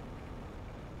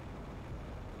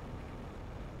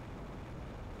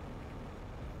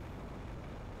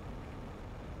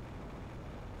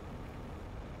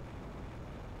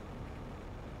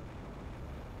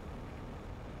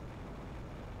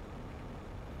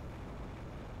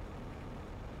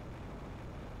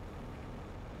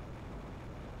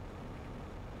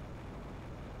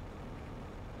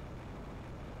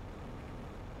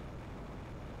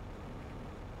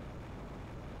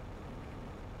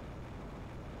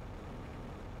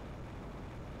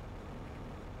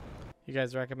 You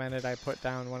guys recommended I put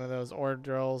down one of those ore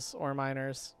drills, ore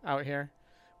miners out here,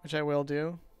 which I will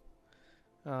do.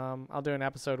 I'll do an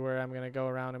episode where I'm going to go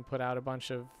around and put out a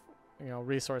bunch of,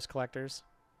 resource collectors.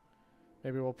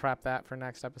 Maybe we'll prep that for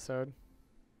next episode.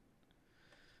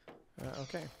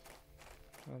 Okay.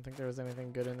 I don't think there was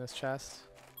anything good in this chest.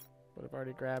 Would have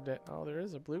already grabbed it. Oh, there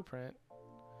is a blueprint.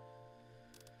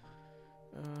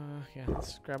 Yeah,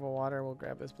 let's grab a water. We'll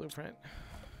grab this blueprint.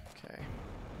 Okay.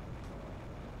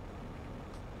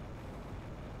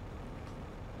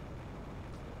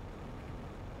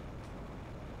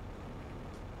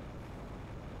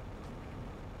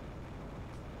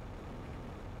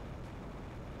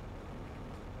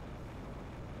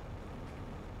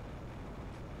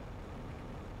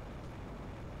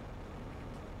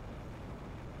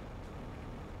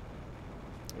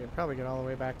 We could probably get all the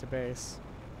way back to base.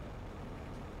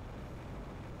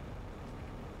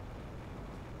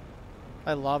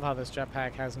 I love how this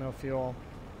jetpack has no fuel.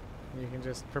 You can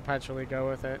just perpetually go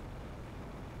with it.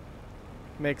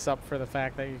 Makes up for the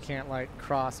fact that you can't like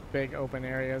cross big open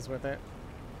areas with it.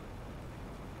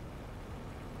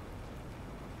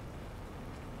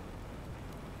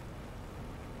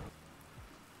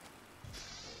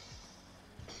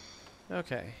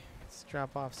 Okay. Let's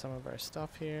drop off some of our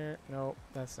stuff here. Nope,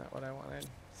 that's not what I wanted.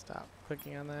 Stop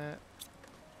clicking on that.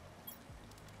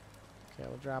 Okay,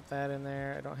 we'll drop that in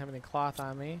there. I don't have any cloth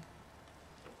on me.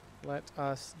 Let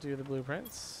us do the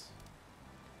blueprints.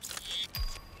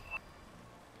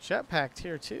 Jetpack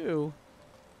tier 2.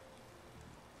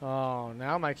 Oh,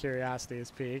 now my curiosity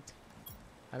is piqued.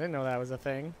 I didn't know that was a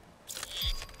thing.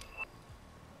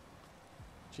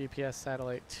 GPS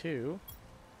satellite 2.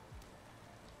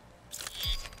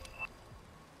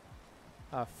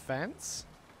 A fence?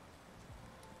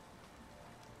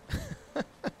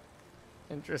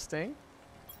 Interesting.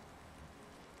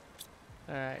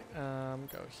 Alright,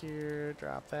 go here,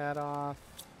 drop that off.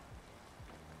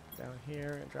 Down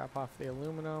here, and drop off the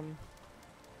aluminum.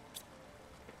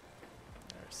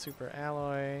 Our super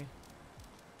alloy.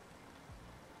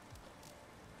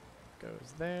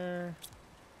 Goes there.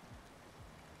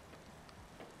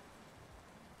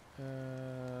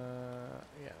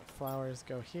 Yeah, flowers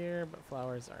go here, but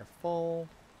flowers are full.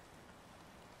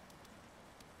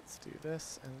 Let's do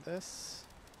this and this.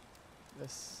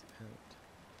 This and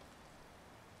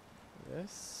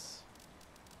this.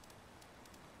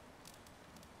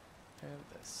 And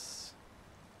this.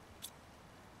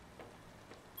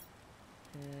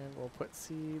 And we'll put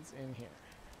seeds in here.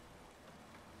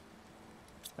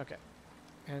 Okay.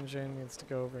 Engine needs to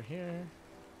go over here.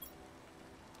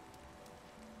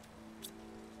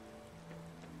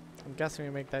 I'm guessing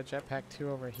we make that jetpack 2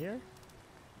 over here.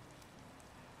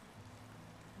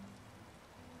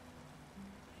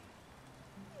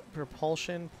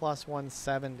 Propulsion plus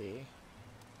 170.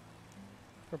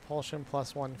 Propulsion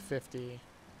plus 150.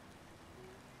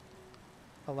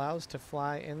 Allows to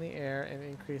fly in the air and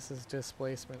increases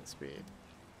displacement speed.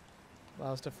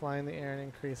 Allows to fly in the air and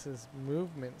increases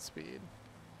movement speed.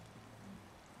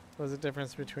 What's the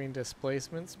difference between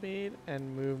displacement speed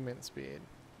and movement speed?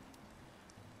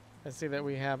 I see that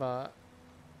we have a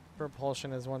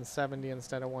propulsion as 170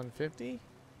 instead of 150.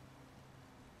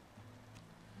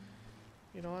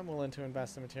 You know, I'm willing to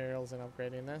invest in materials and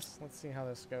upgrading this. Let's see how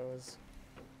this goes.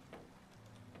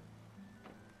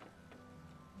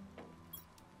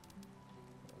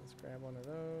 Let's grab one of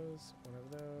those, one of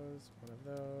those, one of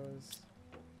those.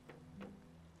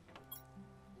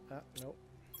 Nope.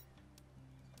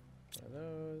 One of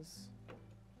those.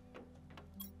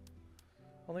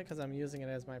 Only because I'm using it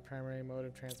as my primary mode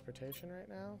of transportation right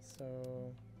now,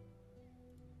 so...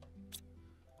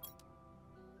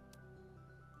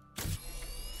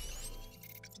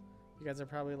 You guys are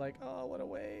probably like, oh, what a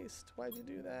waste. Why'd you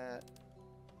do that?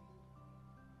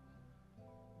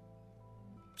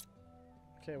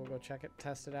 Okay, we'll go check it,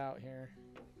 test it out here.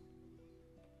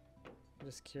 I'm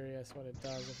just curious what it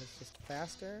does, if it's just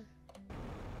faster.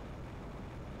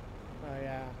 Oh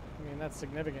yeah, I mean, that's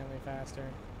significantly faster.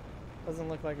 Doesn't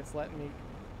look like it's letting me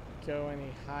go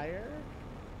any higher.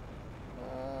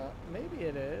 Maybe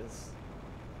it is.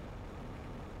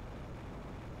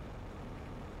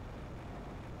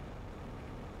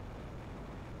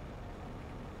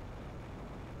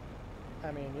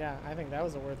 I mean, yeah, I think that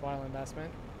was a worthwhile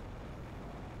investment.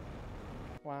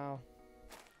 Wow.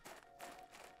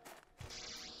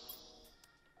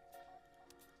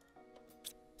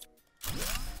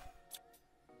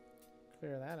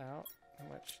 Clear that out. How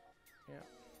much? Yeah.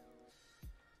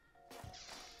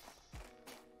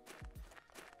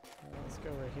 Let's go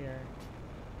over here.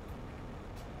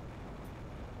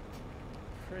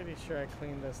 Pretty sure I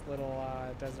cleaned this little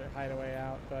desert hideaway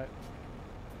out, but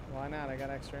why not? I got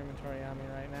extra inventory on me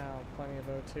right now. Plenty of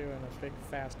O2 and a big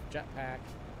fast jetpack.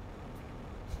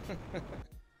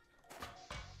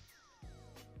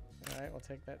 Alright, we'll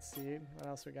take that seed. What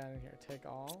else we got in here? Take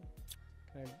all.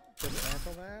 Can I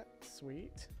dismantle that?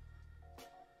 Sweet.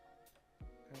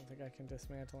 I don't think I can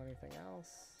dismantle anything else.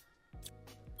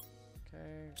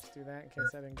 Okay, just do that in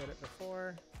case I didn't get it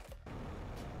before.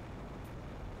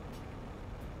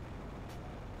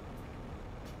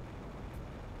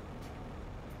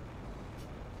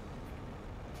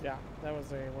 Yeah, that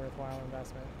was a worthwhile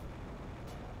investment.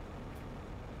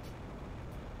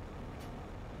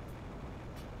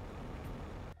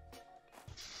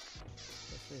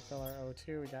 Let's refill our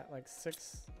O2. We got like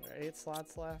 6 or 8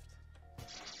 slots left.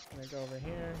 I'm gonna go over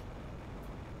here.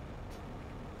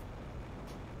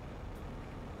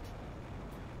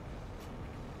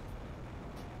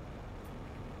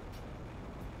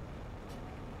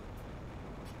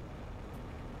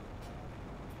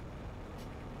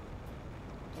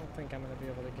 I think I'm going to be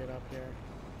able to get up here.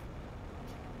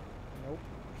 Nope.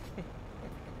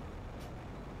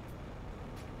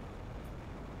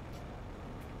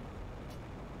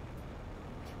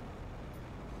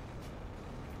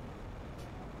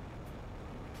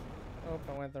 Oh,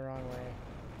 I went the wrong way.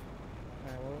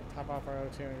 Alright, we'll top off our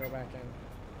O2 and go back in.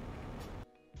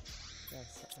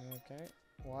 Yes, okay.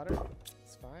 Water,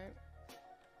 it's fine.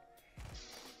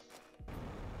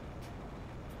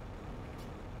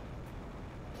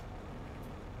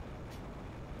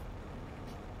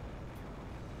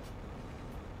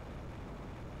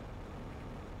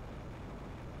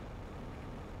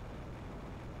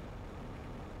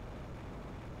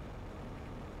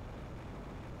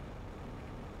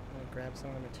 Grab some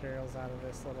of the materials out of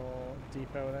this little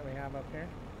depot that we have up here.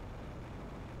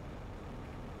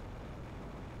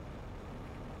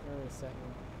 Where are we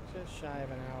sitting? Just shy of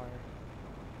an hour.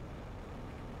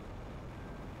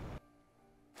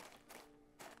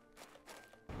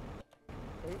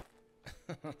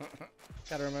 Oop.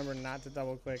 Gotta remember not to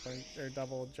double click or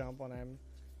double jump when I'm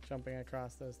jumping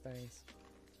across those things.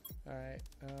 Alright,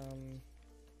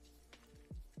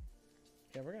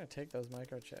 yeah, we're gonna take those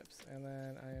microchips, and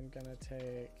then I am gonna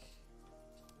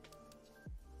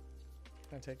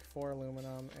take 4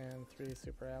 aluminum and 3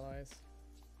 super alloys.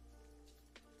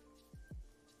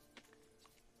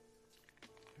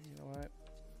 You know what?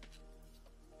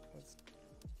 Let's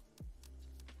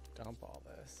dump all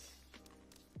this.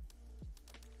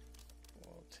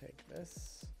 We'll take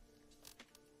this,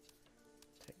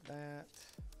 take that,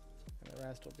 and the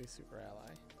rest will be super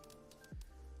ally.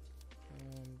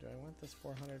 Do I want this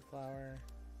 400 flour?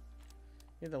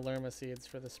 I need the Lerma seeds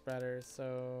for the spreaders,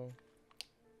 so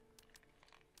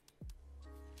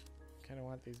kind of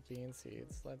want these bean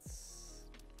seeds. Let's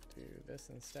do this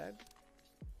instead.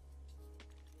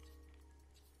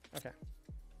 Okay.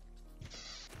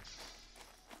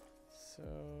 So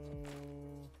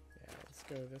yeah, let's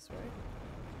go this way.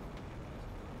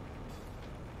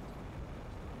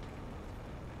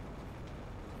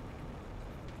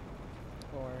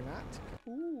 Or not.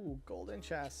 Ooh, golden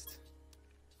chest.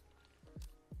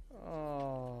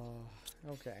 Oh,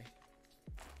 okay.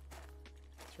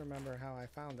 Let's remember how I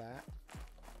found that.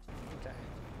 Okay.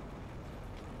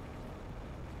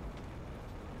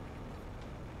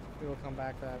 We will come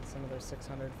back to that. It's another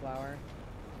 600 flour.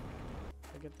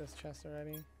 Did I get this chest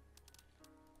already?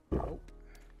 Nope.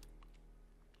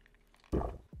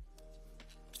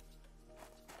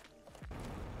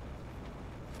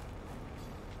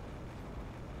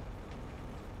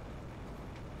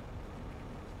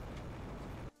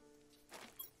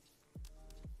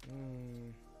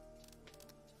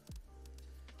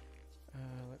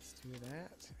 Let's do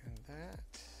that,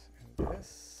 and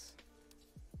this.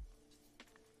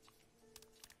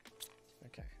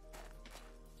 Okay.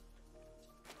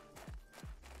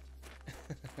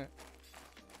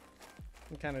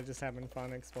 I'm kind of just having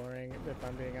fun exploring, if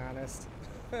I'm being honest.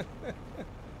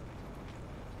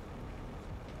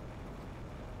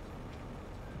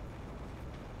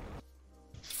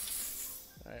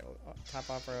 Alright, we'll top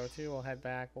off our O2, we'll head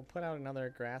back. We'll put out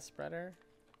another grass spreader.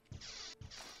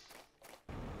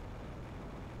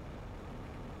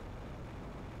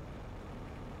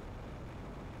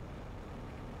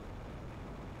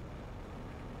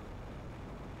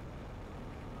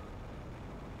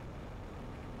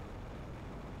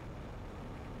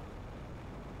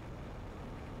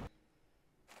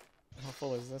 How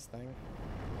full is this thing?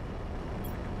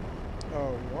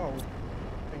 Oh, whoa.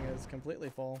 Thing is completely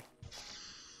full.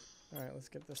 Alright, let's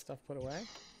get this stuff put away.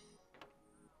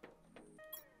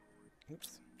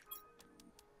 Oops.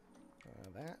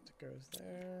 That goes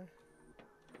there.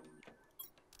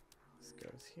 This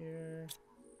goes here.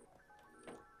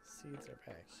 Seeds are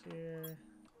back here.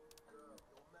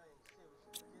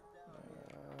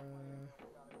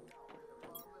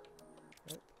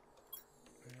 Nope.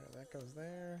 That goes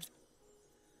there.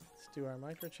 Let's do our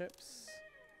microchips.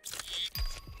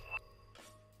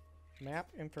 Map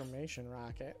information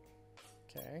rocket.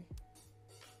 Okay.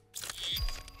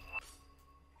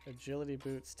 Agility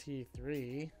boots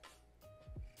T3.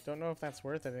 Don't know if that's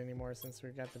worth it anymore since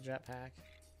we've got the jetpack.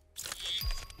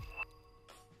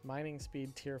 Mining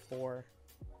speed tier 4.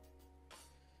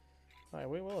 Alright,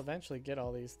 we will eventually get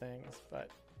all these things, but...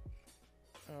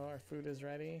 Oh, our food is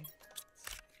ready.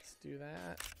 Let's do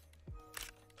that.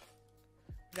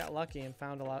 We got lucky and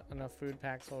found enough food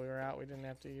packs while we were out. We didn't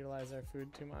have to utilize our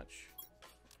food too much.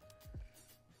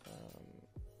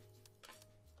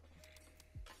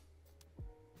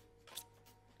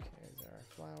 Okay, these are our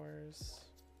flowers.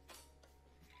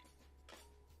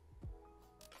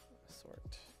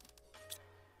 Sort.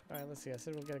 Alright, let's see. I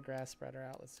said we'll get a grass spreader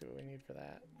out. Let's see what we need for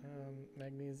that.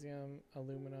 Magnesium,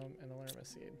 aluminum, and alerma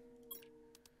seed.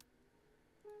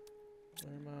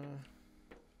 Alerma,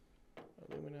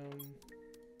 aluminum,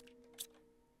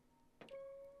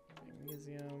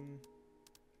 magnesium,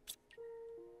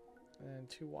 and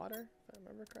 2 water, if I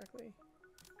remember correctly.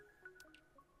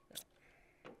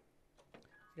 Yeah.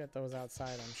 Get those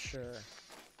outside, I'm sure.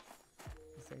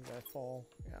 These things are full.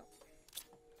 Yeah.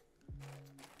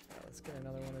 Right, let's get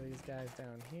another one of these guys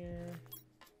down here.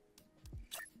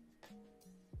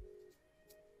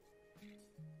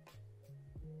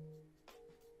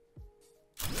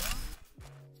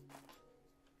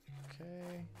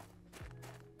 Okay.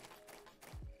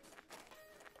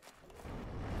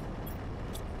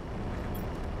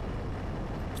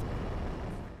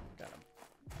 Got a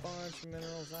bunch of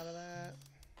minerals out of that.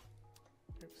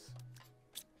 Oops.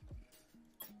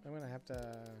 I'm gonna have to,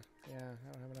 yeah,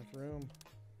 I don't have enough room.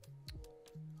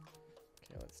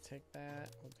 Okay, let's take that.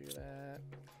 We'll do that.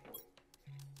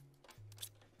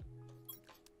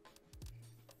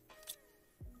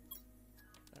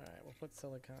 Alright, we'll put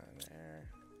silicon there.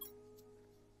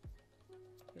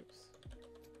 Oops.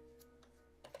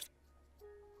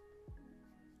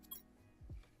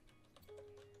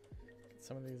 Get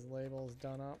some of these labels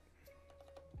done up.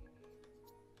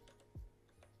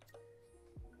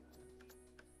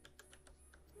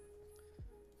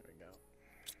 There we go.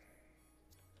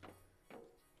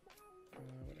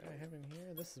 What do I have in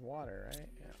here? This is water, right?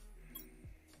 Yeah.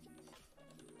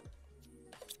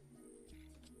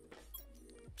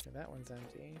 Okay, that one's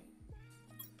empty.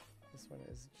 This one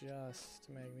is just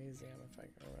magnesium, if I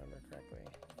can remember correctly.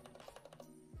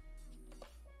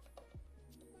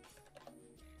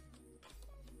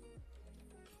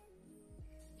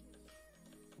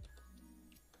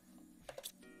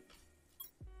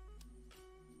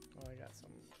 Oh, I got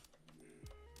some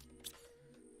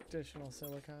additional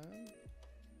silicon.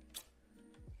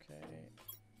 Okay,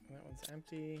 that one's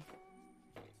empty.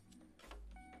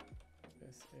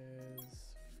 This is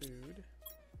food.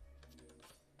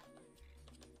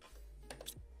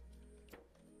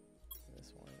 This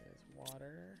one is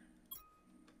water.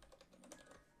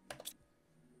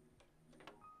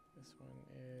 This one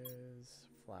is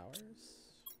flowers.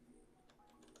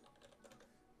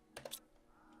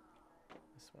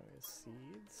 This one is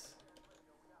seeds.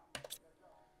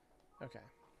 Okay.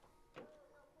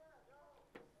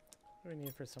 What do we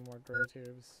need for some more grow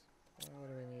tubes? What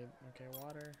do we need? Okay,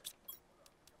 water.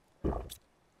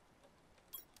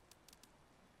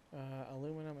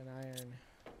 Aluminum and iron.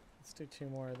 Let's do 2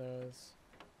 more of those.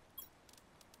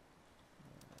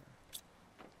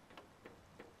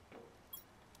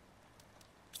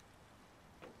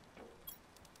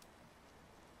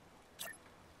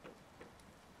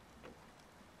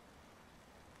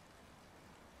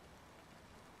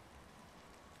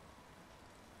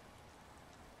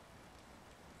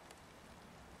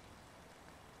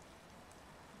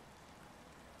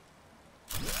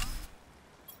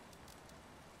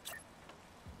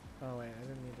 Oh wait, I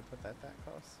didn't need to put that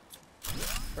close.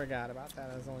 Forgot about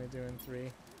that. I was only doing 3.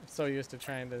 I'm so used to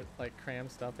trying to like cram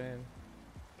stuff in.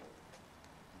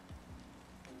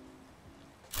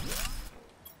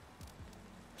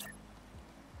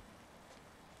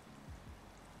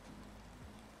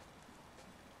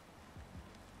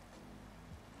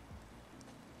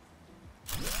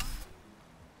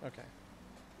 Okay.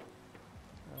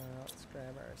 Let's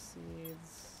grab our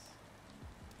seeds.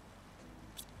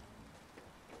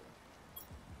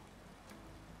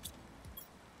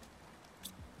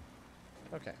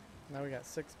 Okay, now we got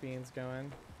 6 beans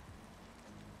going.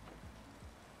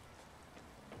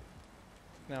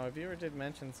 Now, a viewer did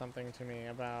mention something to me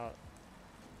about,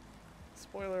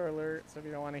 spoiler alert, so if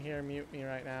you don't want to hear, mute me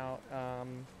right now,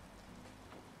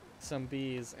 some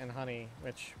bees and honey,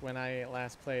 which when I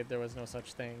last played, there was no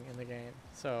such thing in the game.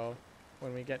 So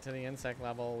when we get to the insect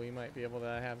level, we might be able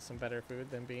to have some better food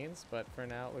than beans, but for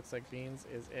now, it looks like beans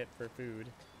is it for food.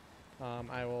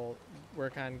 I will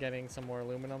work on getting some more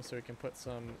aluminum so we can put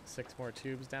some 6 more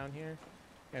tubes down here,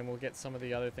 and we'll get some of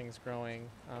the other things growing,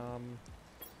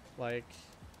 like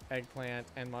eggplant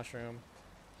and mushroom,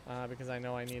 because I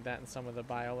know I need that in some of the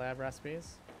biolab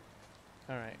recipes.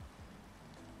 Alright,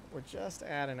 we're just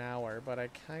at an hour, but I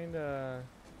kinda,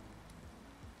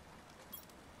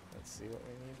 let's see what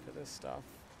we need for this stuff.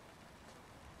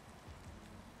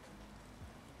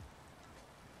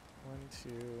 1, 2,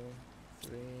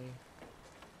 3.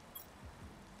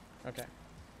 Okay,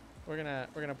 we're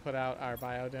gonna put out our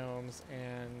biodomes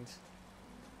and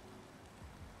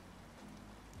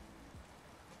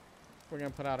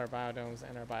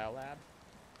our biolab.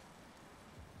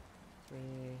 3,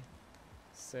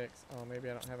 6. Oh, maybe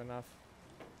I don't have enough.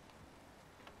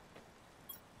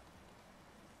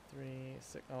 3,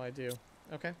 6. Oh, I do.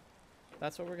 Okay,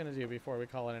 that's what we're gonna do before we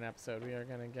call it an episode. We are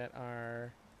gonna get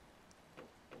our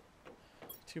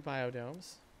 2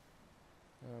 biodomes.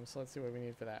 So let's see what we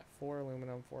need for that. 4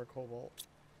 aluminum, 4 cobalt.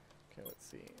 Okay, let's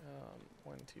see.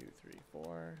 1, 2, 3,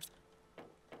 4.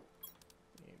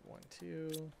 Need 1,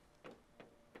 2.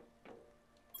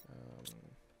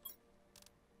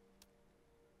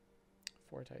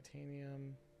 4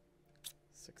 titanium.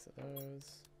 6 of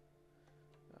those.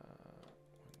 1,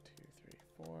 2, 3,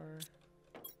 4.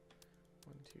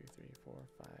 1, 2, 3, 4,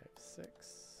 5,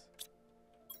 6.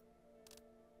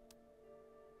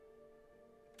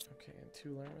 Okay, and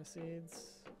 2 lerma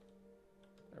seeds,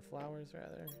 or flowers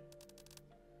rather.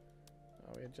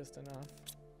 Oh, we had just enough.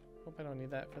 Hope I don't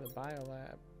need that for the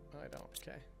biolab. Oh, I don't.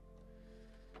 Okay.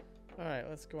 All right,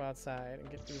 let's go outside and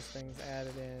get these things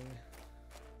added in.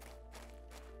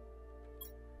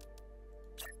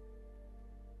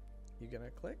 You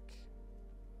gonna click?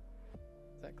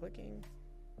 Is that clicking?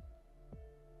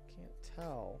 Can't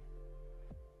tell.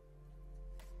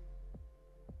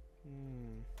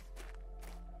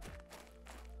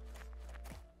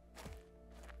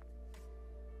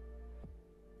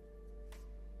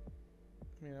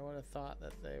 I mean, I would have thought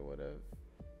that they would have.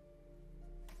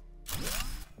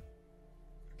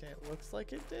 Okay, it looks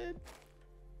like it did.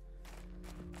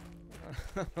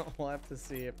 We'll have to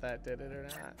see if that did it or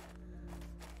not.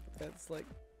 That's like,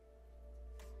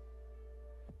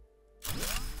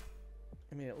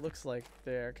 I mean, it looks like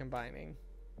they're combining.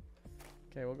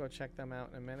 Okay, we'll go check them out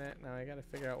in a minute. Now I gotta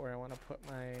figure out where I want to put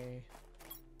my,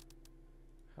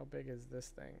 how big is this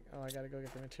thing? Oh, I gotta go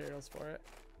get the materials for it.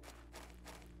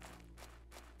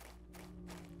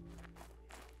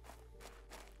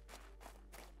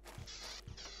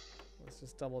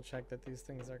 Just double check that these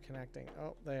things are connecting.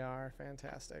 Oh, they are.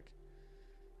 Fantastic.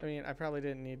 I mean, I probably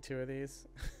didn't need 2 of these.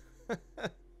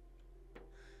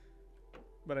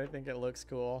 But I think it looks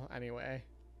cool anyway.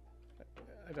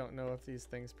 I don't know if these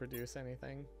things produce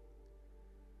anything.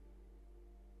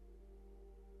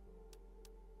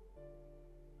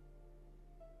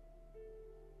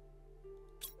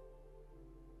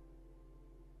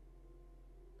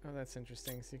 Oh, that's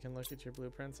interesting. So you can look at your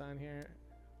blueprints on here.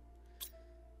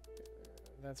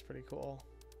 That's pretty cool.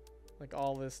 Like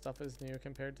all this stuff is new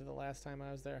compared to the last time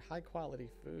I was there. High quality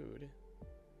food.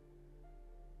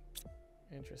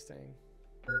 Interesting.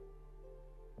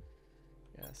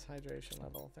 Yes, hydration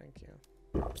level, thank you.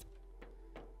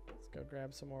 Let's go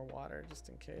grab some more water just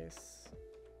in case.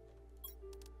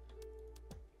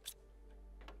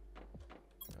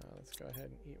 Let's go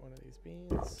ahead and eat one of these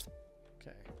beans.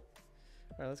 Okay.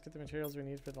 Alright, let's get the materials we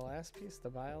need for the last piece, the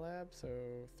biolab. So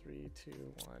 3, 2,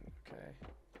 1. Okay.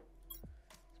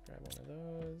 Let's grab one of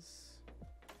those.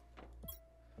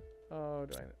 Oh,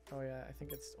 oh yeah, I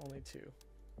think it's only 2.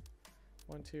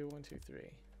 1, 2, 1, 2, 3.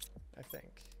 I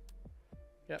think.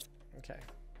 Yep. Okay.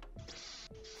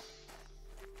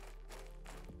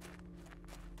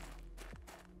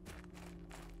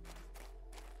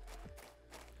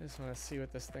 I just want to see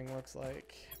what this thing looks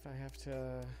like. If I have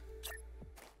to...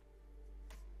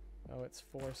 Oh, it's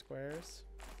 4 squares.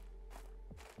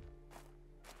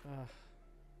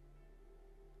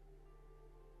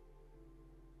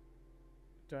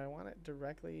 Do I want it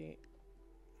directly...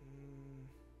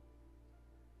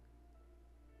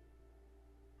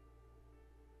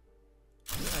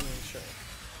 I mean, sure.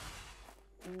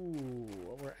 Ooh,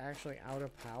 we're actually out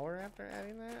of power after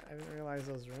adding that? I didn't realize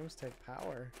those rooms take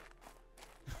power.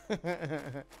 Alright,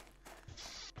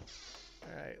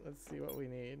 let's see what we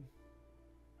need.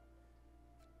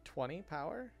 20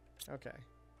 power? Okay.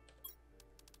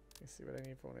 Let's see what I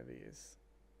need for one of these.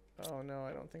 Oh no,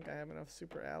 I don't think I have enough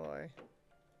super alloy.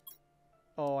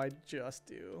 Oh, I just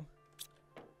do.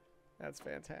 That's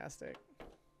fantastic.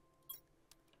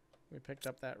 We picked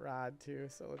up that rod too,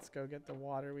 so let's go get the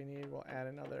water we need. We'll add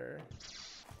another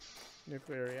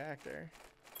nuclear reactor.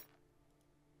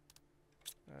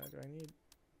 Do I need...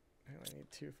 I only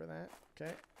need 2 for that.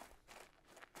 Okay.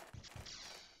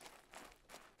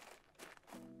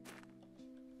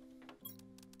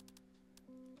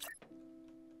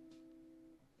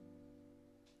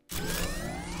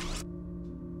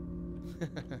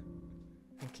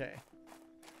 Okay.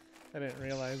 I didn't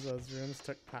realize those rooms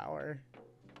took power.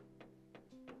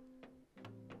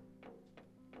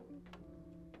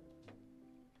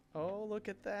 Oh, look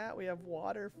at that. We have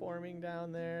water forming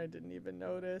down there. I didn't even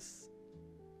notice.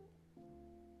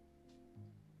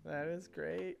 That is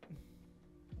great.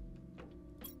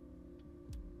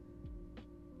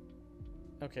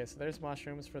 Okay, so there's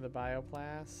mushrooms for the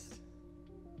bioplast.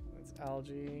 That's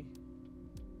algae.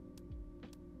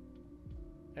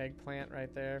 Eggplant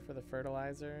right there for the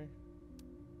fertilizer.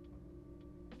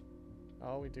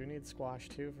 Oh, we do need squash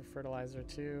too for fertilizer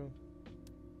too.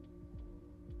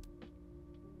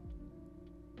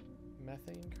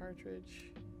 Methane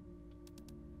cartridge.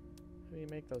 How do you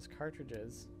make those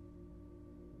cartridges?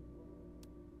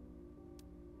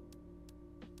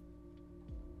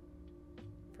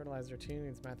 Fertilizer 2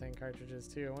 needs methane cartridges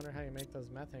too. I wonder how you make those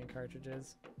methane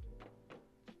cartridges.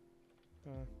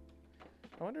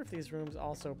 I wonder if these rooms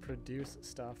also produce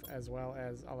stuff as well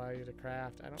as allow you to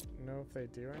craft. I don't know if they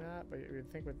do or not, but you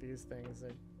would think with these things they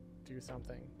do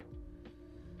something.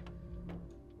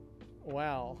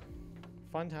 Well,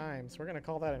 fun times. We're gonna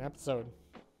call that an episode.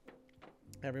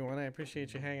 Everyone, I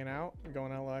appreciate you hanging out. We're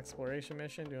going on a little exploration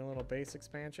mission, doing a little base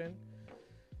expansion.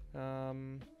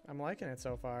 I'm liking it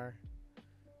so far.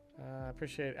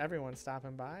 Appreciate everyone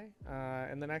stopping by.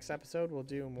 In the next episode, we'll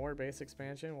do more base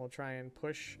expansion. We'll try and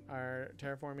push our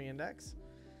terraforming index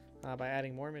by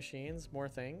adding more machines, more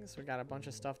things. We got a bunch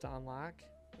of stuff to unlock,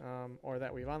 or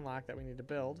that we've unlocked that we need to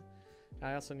build.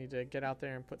 I also need to get out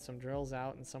there and put some drills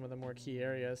out in some of the more key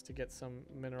areas to get some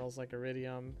minerals like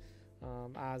iridium,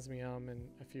 osmium, and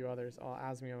a few others. Oh,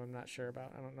 osmium I'm not sure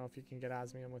about. I don't know if you can get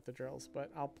osmium with the drills,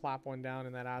 but I'll plop one down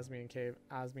in that osmium cave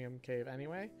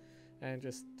anyway, and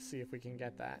just see if we can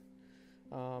get that.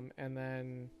 And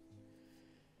then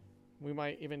we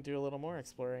might even do a little more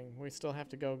exploring. We still have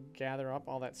to go gather up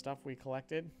all that stuff we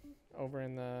collected over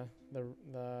in the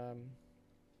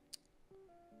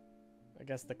I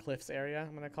guess the cliffs area,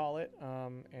 I'm gonna call it,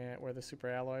 and where the super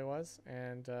alloy was,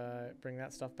 and bring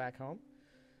that stuff back home.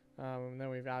 And then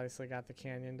we've obviously got the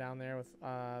canyon down there with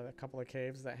a couple of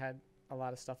caves that had a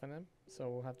lot of stuff in them, so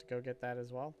we'll have to go get that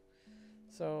as well.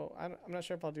 So I'm not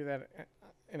sure if I'll do that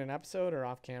in an episode or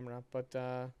off camera, but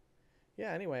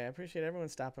yeah, anyway, I appreciate everyone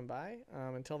stopping by.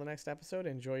 Until the next episode,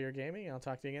 enjoy your gaming, and I'll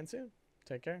talk to you again soon.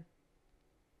 Take care.